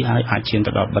ពិន័យហើយអាចឈាន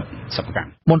ទៅដល់បិទសិប្បកម្ម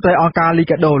មន្ត្រីអង្គការលី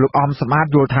កាដូលោកអំសម្បត្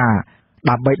តិយល់ថា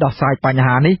ដើម្បីដោះស្រាយបញ្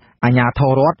ហានេះអាជ្ញាធ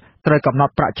ររដ្ឋត្រូវកំណ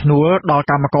ត់ប្រាក់ឈ្នួលដល់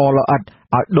កម្មករលអិត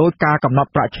ឲ្យដូចការកំណត់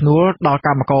ប្រាក់ឈ្នួលដល់ក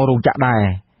ម្មកររោងចក្រដែរ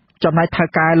ចំណែកថៅ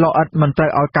កែលអិតមិនត្រូវ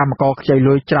ឲ្យកម្មករខ្ចី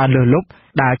លុយច្រើនលើសលប់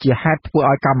ដែលជាហេតុធ្វើ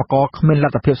ឲ្យកម្មករគ្មានល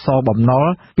ទ្ធភាពសងបំណុល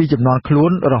ពីចំនួនខ្លួ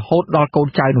នរហូតដល់កូន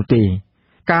ចៅនោះទេ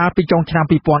កាលពីចុងឆ្នាំ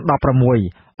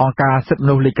2016អង្គការសិទ្ធិម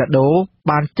នុស្សលីកាដូ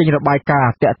បានចេញរបាយការ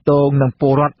ណ៍តាក់ទងនឹងព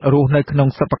លរដ្ឋរស់នៅក្នុង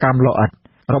សិប្បកម្មលអិត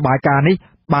របាយការណ៍នេះ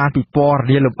បានពិពណ៌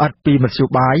នាលម្អិតពីមធ្យោ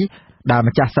បាយដែល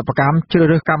ម្ចាស់សិប្បកម្មជ្រើស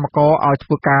រើសកម្មករឲ្យធ្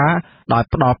វើការដោយ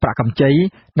ផ្ដល់ប្រាក់កម្ចី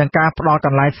និងការផ្ដល់ក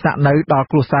ន្លែងស្នាក់នៅដល់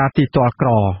គ្រួសារទីទាល់ក្រ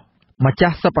ម្ចា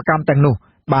ស់សិប្បកម្មទាំងនោះ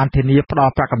បានធានាផ្ដ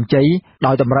ល់ប្រាក់កម្ចី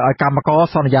ដោយតម្រូវឲ្យកម្មករ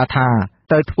សន្យាថា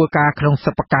ត្រូវធ្វើការក្នុង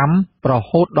សិប្បកម្មរ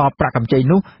ហូតដល់ប្រាក់កម្ចី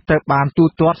នោះត្រូវបានទូ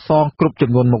ទាត់សងគ្រប់ចំ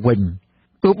នួនមកវិញ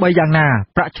ទោះបីយ៉ាងណា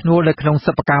ប្រាក់ឈ្នួលនៅក្នុង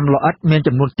សិប្បកម្មលអិតមាន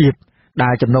ចំនួនទាបដែ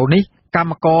លចំណូលនេះកម្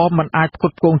មករមិនអាចផ្គ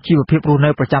ត់ផ្គង់ជីវភាពរស់នៅ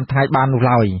ប្រចាំថ្ងៃបាននោះ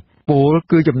ឡើយពល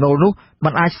គឺចំណូលនោះមិ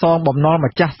នអាចសងបំណុល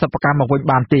ម្ចាស់សិប្បកម្មមកវិញ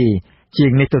បានទេជា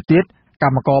ងនេះទៅទៀត ក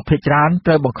ម្មករភេកច្រើនត្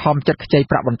រូវបង្ខំចិត្តខ្ចី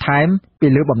ប្រាក់បន្ថែមពី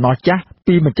លើបំណុលចាស់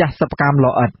ពីម្ចាស់សិប្បកម្មល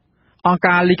អិតអង្គ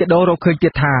ការលីកាដូរកឃើញទៀ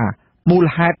តថាមូល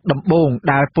ហេតុដំបូង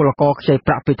ដែលពលករខ្ចី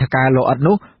ប្រាក់ពីថៅកែលអិត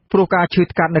នោះព្រោះការឈឺ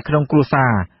ថ្កាត់នៅក្នុងគ្រួសា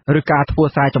រឬការធ្វើ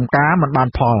ស្រែចម្ការមិនបាន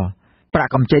ផលប្រា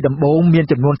ក់កម្ចីដំបូងមាន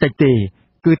ចំនួនតិចទេ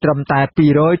គឺត្រឹមតែ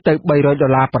$200ទៅ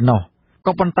$300ប៉ុណ្ណោះ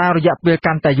ក៏ប៉ុន្តែរយៈពេល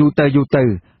កាន់តែយូរទៅ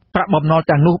ប្រាក់បំណុល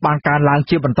ទាំងនោះបានកើនឡើង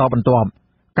ជាបន្តបន្ទាប់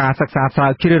ការសិក្សាស្រា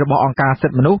វជ្រាវរបស់អង្គការសិ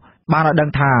ទ្ធិមនុស្សបានឲ្យដឹង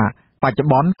ថាបច្ចុប្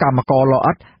បន្នកម្មករល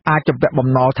អិតអាចជំពាក់បំ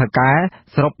ណុលថៅកែ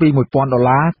សរុបពី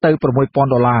$1,000ទៅ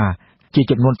$6,000ជា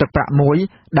ចំនួនទឹកប្រាក់មួយ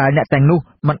ដែលអ្នកទាំងនោះ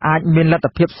មិនអាចមានលទ្ធ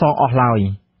ភាពសងអស់ឡើយ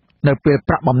នៅពេល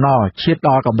ប្រាក់បំណុលឈានដ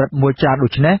ល់កម្រិតមួយច្រើនដូ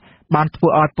ច្នេះបានធ្វើ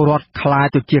ឲ្យពលរដ្ឋក្លាយ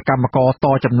ទៅជាកម្មករត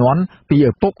ចំនួនពី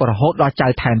ឪពុករហូតដល់ចៅ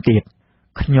ថែមទៀត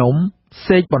ខ្ញុំ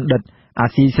សេកបណ្ឌិតអា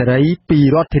ស៊ីសេរីពី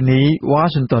រដ្ឋធានី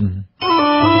Washington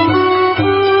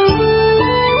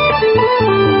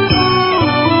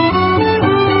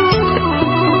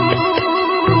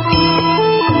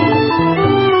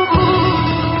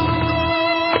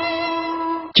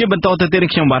ជាបន្តទៅទៀត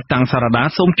ខ្ញុំបាទតាំងសារ៉ាដា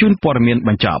សូមជូនព័ត៌មានប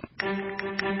ញ្ចប់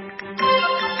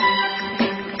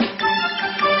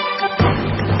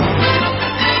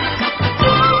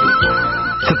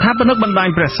ស្ថាបនិកបណ្ដាញ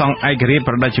ព្រះសង្ឃឯករាជ្យ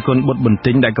ប្រដេជគុណបុត្របន្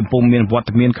ទិញដែលកំពុងមានវត្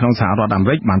តមានក្នុងសហរដ្ឋអាមេ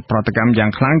រិកបានប្រតិកម្មយ៉ាង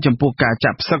ខ្លាំងចំពោះការ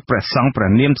ចាប់ផ្សឹកព្រះសង្ឃព្រះ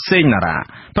នាមសេងណារ៉ា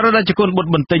ប្រដេជគុណបុត្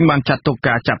របន្ទិញបានចាត់ទុក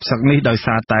ការចាប់ផ្សឹកនេះដោយ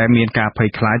សារតែមានការភ័យ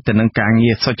ខ្លាចទៅនឹងការងា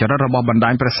រសុចរិតរបស់បណ្ដា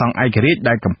ញព្រះសង្ឃឯករាជ្យ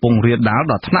ដែលកំពុងរាលដាល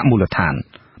ដល់ថ្នាក់មូលដ្ឋាន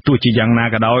ទោះជាយ៉ាងណា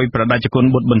ក៏ដោយប្រដេជគុណ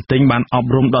បុត្របន្ទិញបានអ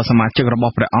ប់រំដល់សមាជិករប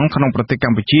ស់ព្រះអង្គក្នុងប្រទេសក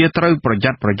ម្ពុជាត្រូវប្រយ័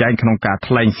ត្នប្រយែងក្នុងការ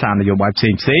ថ្លែងសារនយោបាយផ្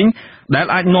សេងៗដែល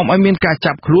អាចនាំឲ្យមានការ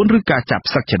ចាប់ខ្លួនឬការចាប់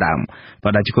ផ្សឹកជាដើមប្រ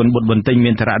ដេជគុណបុត្របន្ទិញ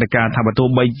មានថ្នាក់ដឹកការថាបើទោះ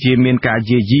បីជាមានការ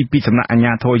យាយីពីសំណាក់អាជ្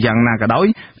ញាធរយ៉ាងណាក៏ដោយ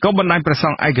ក៏បណ្ដាញព្រះស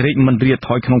ង្ឃឯករាជ្យមិនរៀថ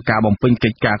យក្នុងការបំពេញកិ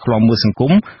ច្ចការឃ្លាំមើលសង្គ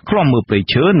មឃ្លាំមើលព្រៃ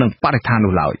ឈើនិងបរិស្ថាន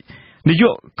នោះឡើយនាយ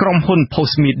កក្រុមហ៊ុន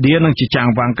Post Media និងជាចាង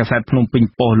វាងកាសែតភ្នំពេញ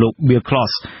ប៉ុស្តិ៍លោក Bill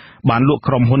Closs បានលក់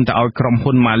ក្រុមហ៊ុនទៅឲ្យក្រុម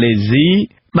ហ៊ុនម៉ាឡេស៊ី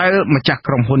ដែលម្ចាស់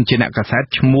ក្រុមហ៊ុនជាអ្នកកាសែត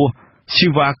ឈ្មោះ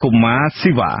Siva Kumar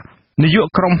Siva នាយក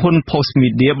ក្រុមហ៊ុន Post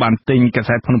Media បានទិញកា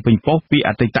សែតភ្នំពេញប៉ុស្តិ៍ពីអ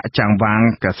តីតចាងវាង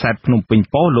កាសែតភ្នំពេញ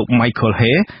ប៉ុស្តិ៍លោក Michael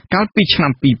Hay កាលពីឆ្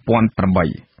នាំ2008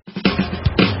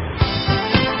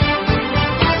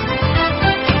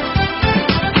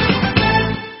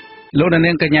លោក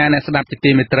នាងកញ្ញាអ្នកស្ដាប់ជា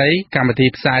ទីមេត្រីកម្មវិធី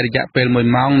ផ្សាយរយៈពេល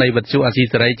1ម៉ោងនៃវិទ្យុអាស៊ី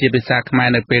សេរីជាភាសាខ្មែរ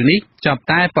នៅពេលនេះចប់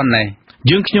តែប៉ុណ្ណេះ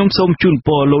យើងខ្ញុំសូមជូនព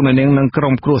រលោកនាងនិងក្រុ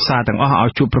មគ្រួសារទាំងអស់ឲ្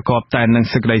យជួបប្រកបតែនឹង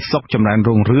សេចក្តីសុខចម្រើន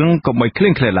រុងរឿងកុំបីឃ្លៀ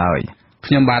ងឃ្លាតឡើយ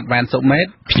ខ្ញុំបាទវ៉ែនសុមេត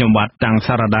ខ្ញុំបាទតាំង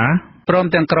សារ៉ាដាព្រម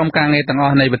ទាំងក្រុមការងារទាំងអ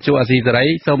ស់នៃវិទ្យុអាស៊ីសេរី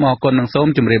សូមអរគុណនិងសូម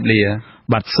ជម្រាបលា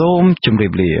បាទសូមជម្រា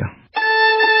បលា